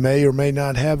and you may or may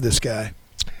not have this guy.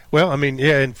 Well,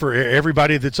 and for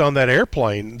everybody that's on that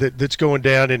airplane that's going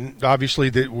down, and obviously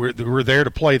that we're there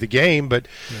to play the game, but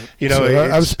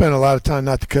I've spent a lot of time,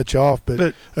 not to cut you off,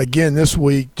 but again this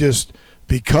week, just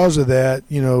because of that,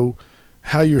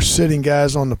 how you're sitting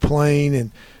guys on the plane,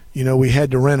 and we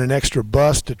had to rent an extra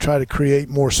bus to try to create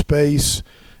more space,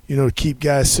 to keep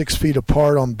guys 6 feet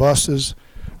apart on buses.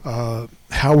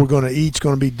 How we're going to eat's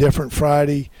going to be different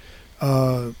Friday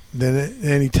than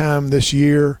any time this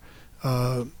year.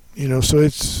 So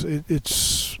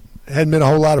it's hadn't been a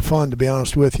whole lot of fun, to be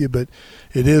honest with you, but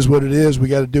it is what it is. We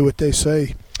got to do what they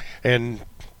say and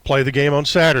play the game on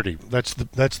Saturday. That's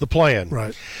the plan.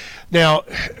 Right. Now,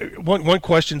 one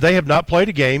question: they have not played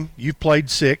a game. You've played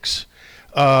 6.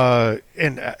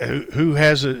 And who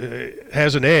has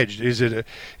an edge? Is it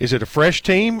a fresh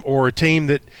team or a team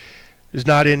that is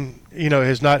not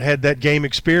has not had that game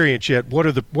experience yet? What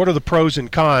are the pros and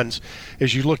cons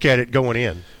as you look at it going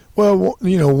in? Well,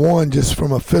 one, just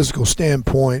from a physical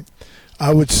standpoint,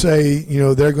 I would say,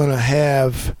 they're going to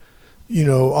have,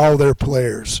 all their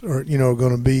players are,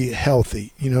 going to be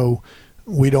healthy.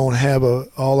 We don't have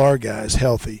all our guys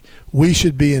healthy. We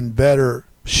should be in better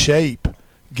shape,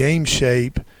 game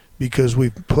shape, because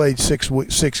we've played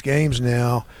six games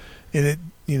now, and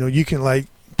you can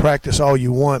practice all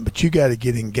you want, but you got to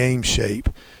get in game shape,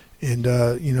 and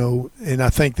and I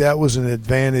think that was an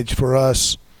advantage for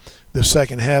us the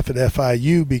second half at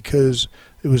FIU, because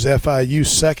it was FIU's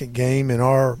second game and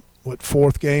our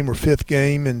fourth game or fifth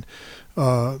game, and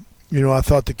I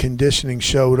thought the conditioning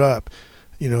showed up.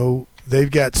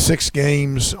 They've got 6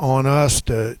 games on us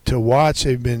to watch.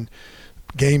 They've been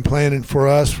game planning for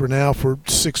us for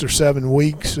 6 or 7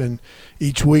 weeks, and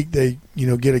each week they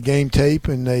get a game tape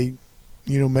and they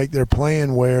make their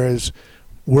plan, whereas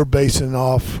we're basing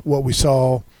off what we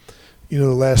saw the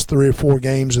last 3 or 4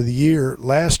 games of the year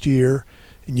last year,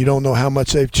 and you don't know how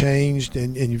much they've changed,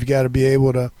 and you've got to be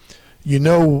able to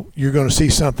you're going to see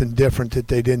something different that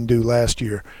they didn't do last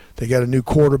year. They got a new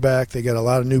quarterback, they got a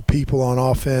lot of new people on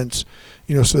offense,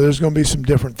 so there's going to be some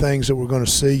different things that we're going to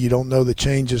see. You don't know the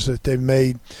changes that they've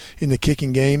made in the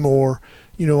kicking game or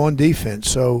on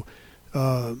defense. So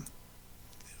I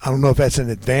don't know if that's an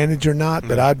advantage or not,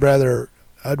 but I'd rather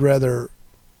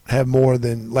have more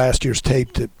than last year's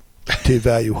tape to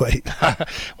evaluate.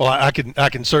 Well, I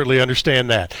can certainly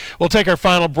understand that. We'll take our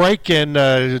final break and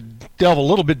delve a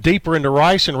little bit deeper into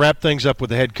Rice and wrap things up with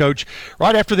the head coach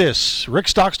right after this. Rick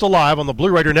Stockstill live on the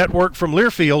Blue Raider Network from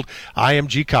Learfield,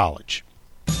 IMG College.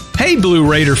 Hey Blue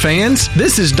Raider fans,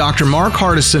 this is Dr. Mark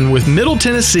Hardison with Middle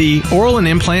Tennessee Oral and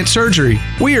Implant Surgery.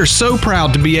 We are so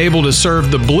proud to be able to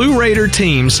serve the Blue Raider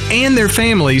teams and their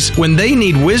families when they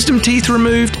need wisdom teeth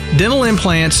removed, dental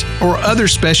implants, or other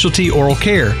specialty oral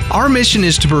care. Our mission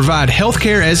is to provide health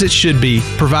care as it should be,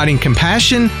 providing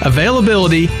compassion,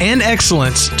 availability, and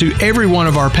excellence to every one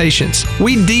of our patients.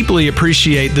 We deeply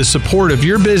appreciate the support of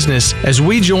your business as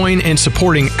we join in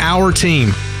supporting our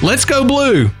team. Let's go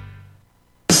Blue!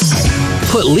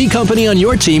 Put Lee Company on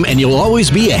your team and you'll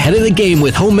always be ahead of the game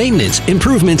with home maintenance,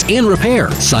 improvements, and repair.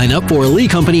 Sign up for a Lee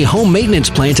Company home maintenance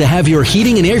plan to have your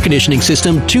heating and air conditioning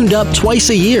system tuned up twice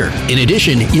a year. In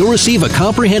addition, you'll receive a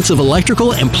comprehensive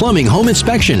electrical and plumbing home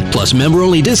inspection, plus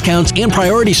member-only discounts and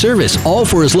priority service, all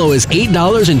for as low as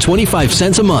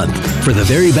 $8.25 a month. For the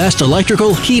very best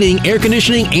electrical, heating, air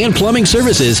conditioning, and plumbing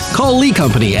services, call Lee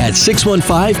Company at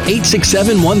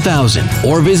 615-867-1000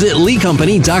 or visit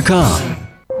leecompany.com.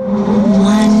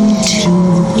 1,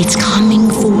 2, it's coming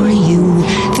for you.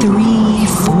 3,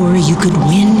 4, you could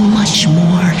win much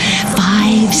more.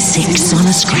 5, 6 on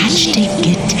a scratch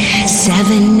ticket.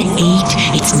 7, 8,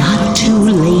 it's not too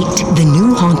late. The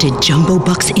new Haunted Jumbo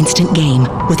Bucks instant game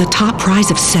with a top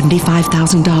prize of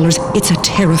 $75,000. It's a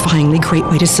terrifyingly great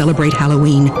way to celebrate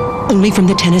Halloween. Only from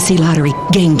the Tennessee Lottery.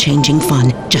 Game-changing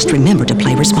fun. Just remember to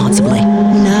play responsibly.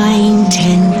 9,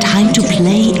 10, time to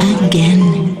play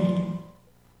again.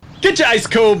 Get your ice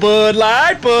cold Bud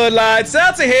Light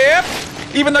Seltzer here.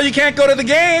 Even though you can't go to the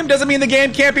game, doesn't mean the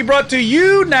game can't be brought to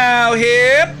you now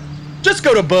here. Just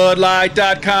go to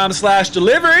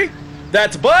budlight.com/delivery.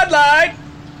 That's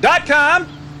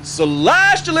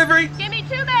budlight.com/delivery. Give me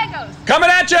 2 mangoes. Coming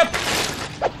at you.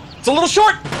 It's a little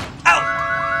short.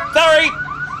 Ow. Sorry.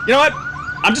 You know what?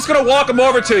 I'm just going to walk them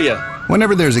over to you.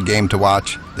 Whenever there's a game to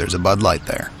watch, there's a Bud Light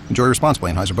there. Enjoy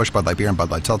responsibly. Anheuser-Busch, Bud Light Beer, and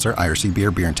Bud Light Seltzer. IRC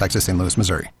Beer in Texas, St. Louis,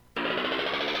 Missouri.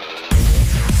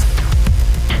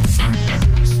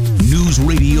 News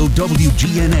Radio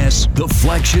WGNS, the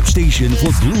flagship station for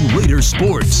Blue Raider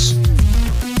sports.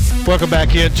 Welcome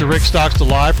back into Rick Stockstill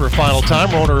Live for a final time.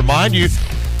 I want to remind you,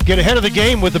 get ahead of the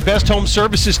game with the best home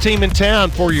services team in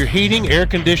town for your heating, air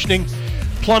conditioning,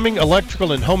 plumbing,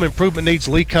 electrical, and home improvement needs.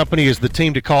 Lee Company is the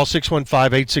team to call,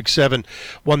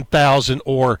 615-867-1000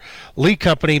 or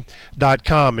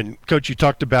leecompany.com. And, Coach, you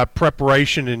talked about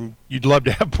preparation, and you'd love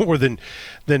to have more than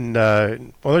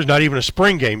there's not even a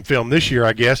spring game film this year,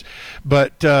 I guess.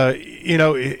 But,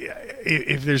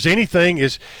 if there's anything,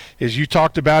 is you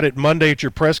talked about it Monday at your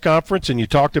press conference, and you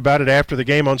talked about it after the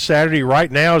game on Saturday,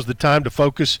 right now is the time to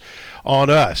focus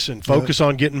on us and focus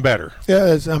on getting better. Yeah,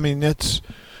 that's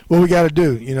what we got to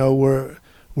do.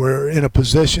 We're in a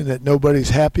position that nobody's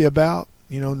happy about.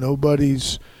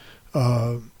 Nobody's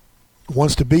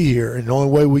wants to be here, and the only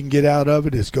way we can get out of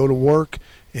it is go to work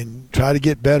and try to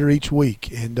get better each week.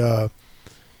 And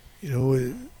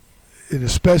and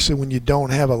especially when you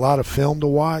don't have a lot of film to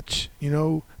watch,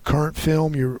 current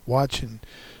film, you're watching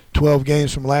 12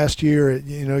 games from last year.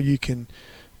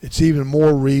 It's even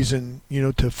more reason,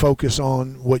 to focus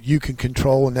on what you can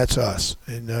control, and that's us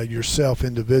and yourself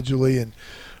individually and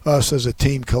us as a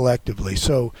team collectively.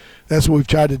 So that's what we've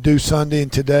tried to do Sunday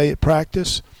and today at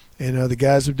practice, and the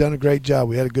guys have done a great job.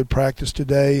 We had a good practice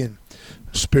today, and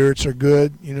spirits are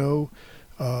good.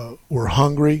 We're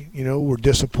hungry. We're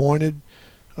disappointed,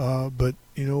 but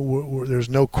there's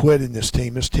no quit in this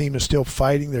team. This team is still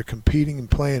fighting. They're competing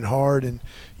and playing hard, and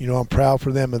I'm proud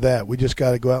for them of that. We just got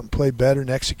to go out and play better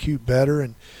and execute better,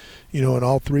 and in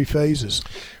all three phases.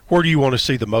 Where do you want to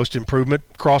see the most improvement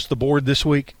across the board this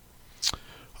week?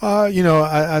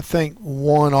 I think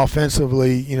one,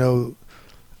 offensively,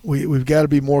 we've got to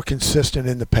be more consistent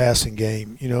in the passing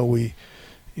game. We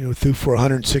threw for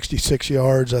 166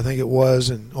 yards, I think it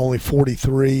was, and only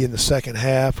 43 in the second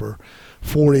half, or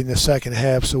 40 in the second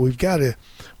half. So we got to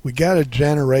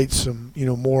generate some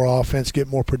more offense, get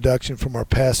more production from our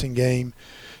passing game,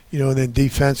 and then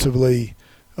defensively,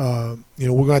 we're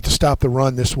going to have to stop the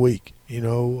run this week.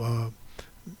 So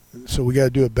we got to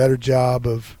do a better job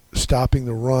of stopping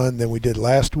the run than we did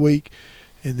last week,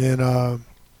 and then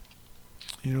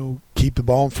keep the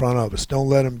ball in front of us. Don't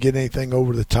let them get anything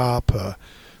over the top,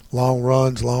 long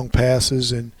runs, long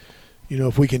passes, and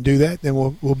if we can do that, then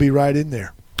we'll be right in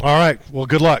there. All right. Well,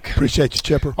 good luck. Appreciate you,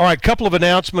 Chipper. All right, couple of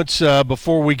announcements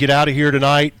before we get out of here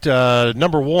tonight.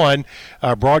 Number one,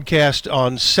 our broadcast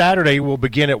on Saturday will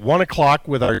begin at 1 o'clock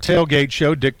with our tailgate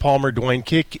show. Dick Palmer, Dwayne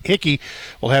Hickey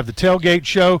will have the tailgate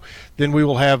show. Then we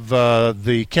will have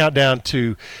the countdown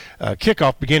to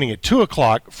kickoff beginning at 2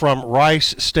 o'clock from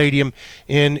Rice Stadium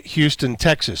in Houston,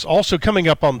 Texas. Also coming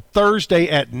up on Thursday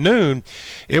at noon,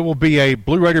 it will be a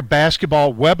Blue Raider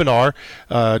basketball webinar.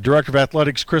 Director of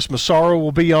Athletics Chris Massaro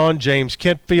will be on, James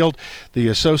Kentfield, the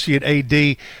Associate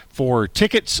AD for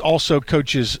tickets. Also,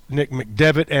 coaches Nick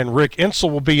McDevitt and Rick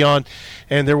Insel will be on,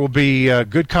 and there will be a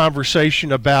good conversation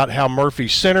about how Murphy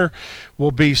Center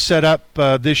will be set up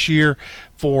this year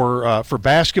for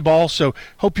basketball. So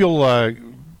hope you'll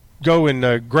go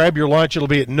and grab your lunch. It'll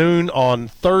be at noon on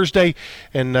Thursday,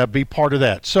 and be part of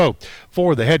that. So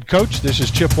for the head coach, this is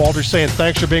Chip Walters saying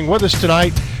thanks for being with us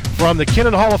tonight from the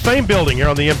Kennan Hall of Fame building here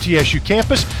on the MTSU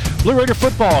campus. Blue Raider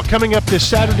football coming up this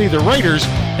Saturday, the Raiders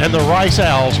and the Rice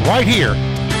Owls, right here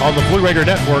on the Blue Raider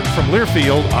Network from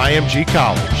Learfield IMG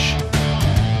College.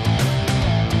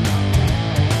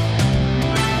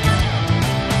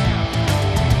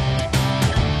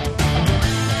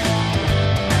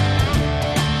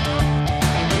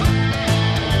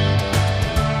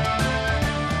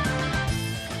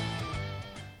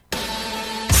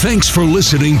 Thanks for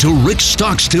listening to Rick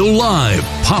Stockstill Live,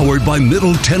 powered by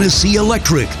Middle Tennessee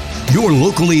Electric, your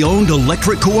locally owned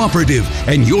electric cooperative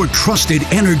and your trusted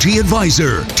energy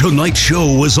advisor. Tonight's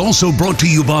show was also brought to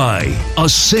you by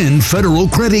Ascend Federal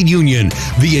Credit Union,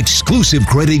 the exclusive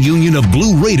credit union of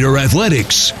Blue Raider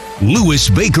Athletics. Lewis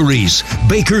Bakeries,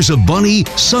 bakers of Bunny,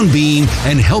 Sunbeam,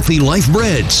 and Healthy Life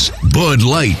Breads. Bud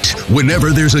Light, whenever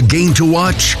there's a game to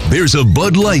watch, there's a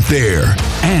Bud Light there.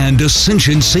 And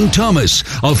Ascension St. Thomas,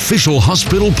 official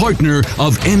hospital partner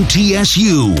of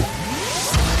MTSU.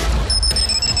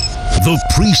 The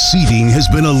preceding has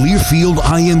been a Learfield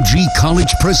IMG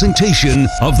College presentation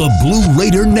of the Blue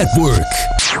Raider Network.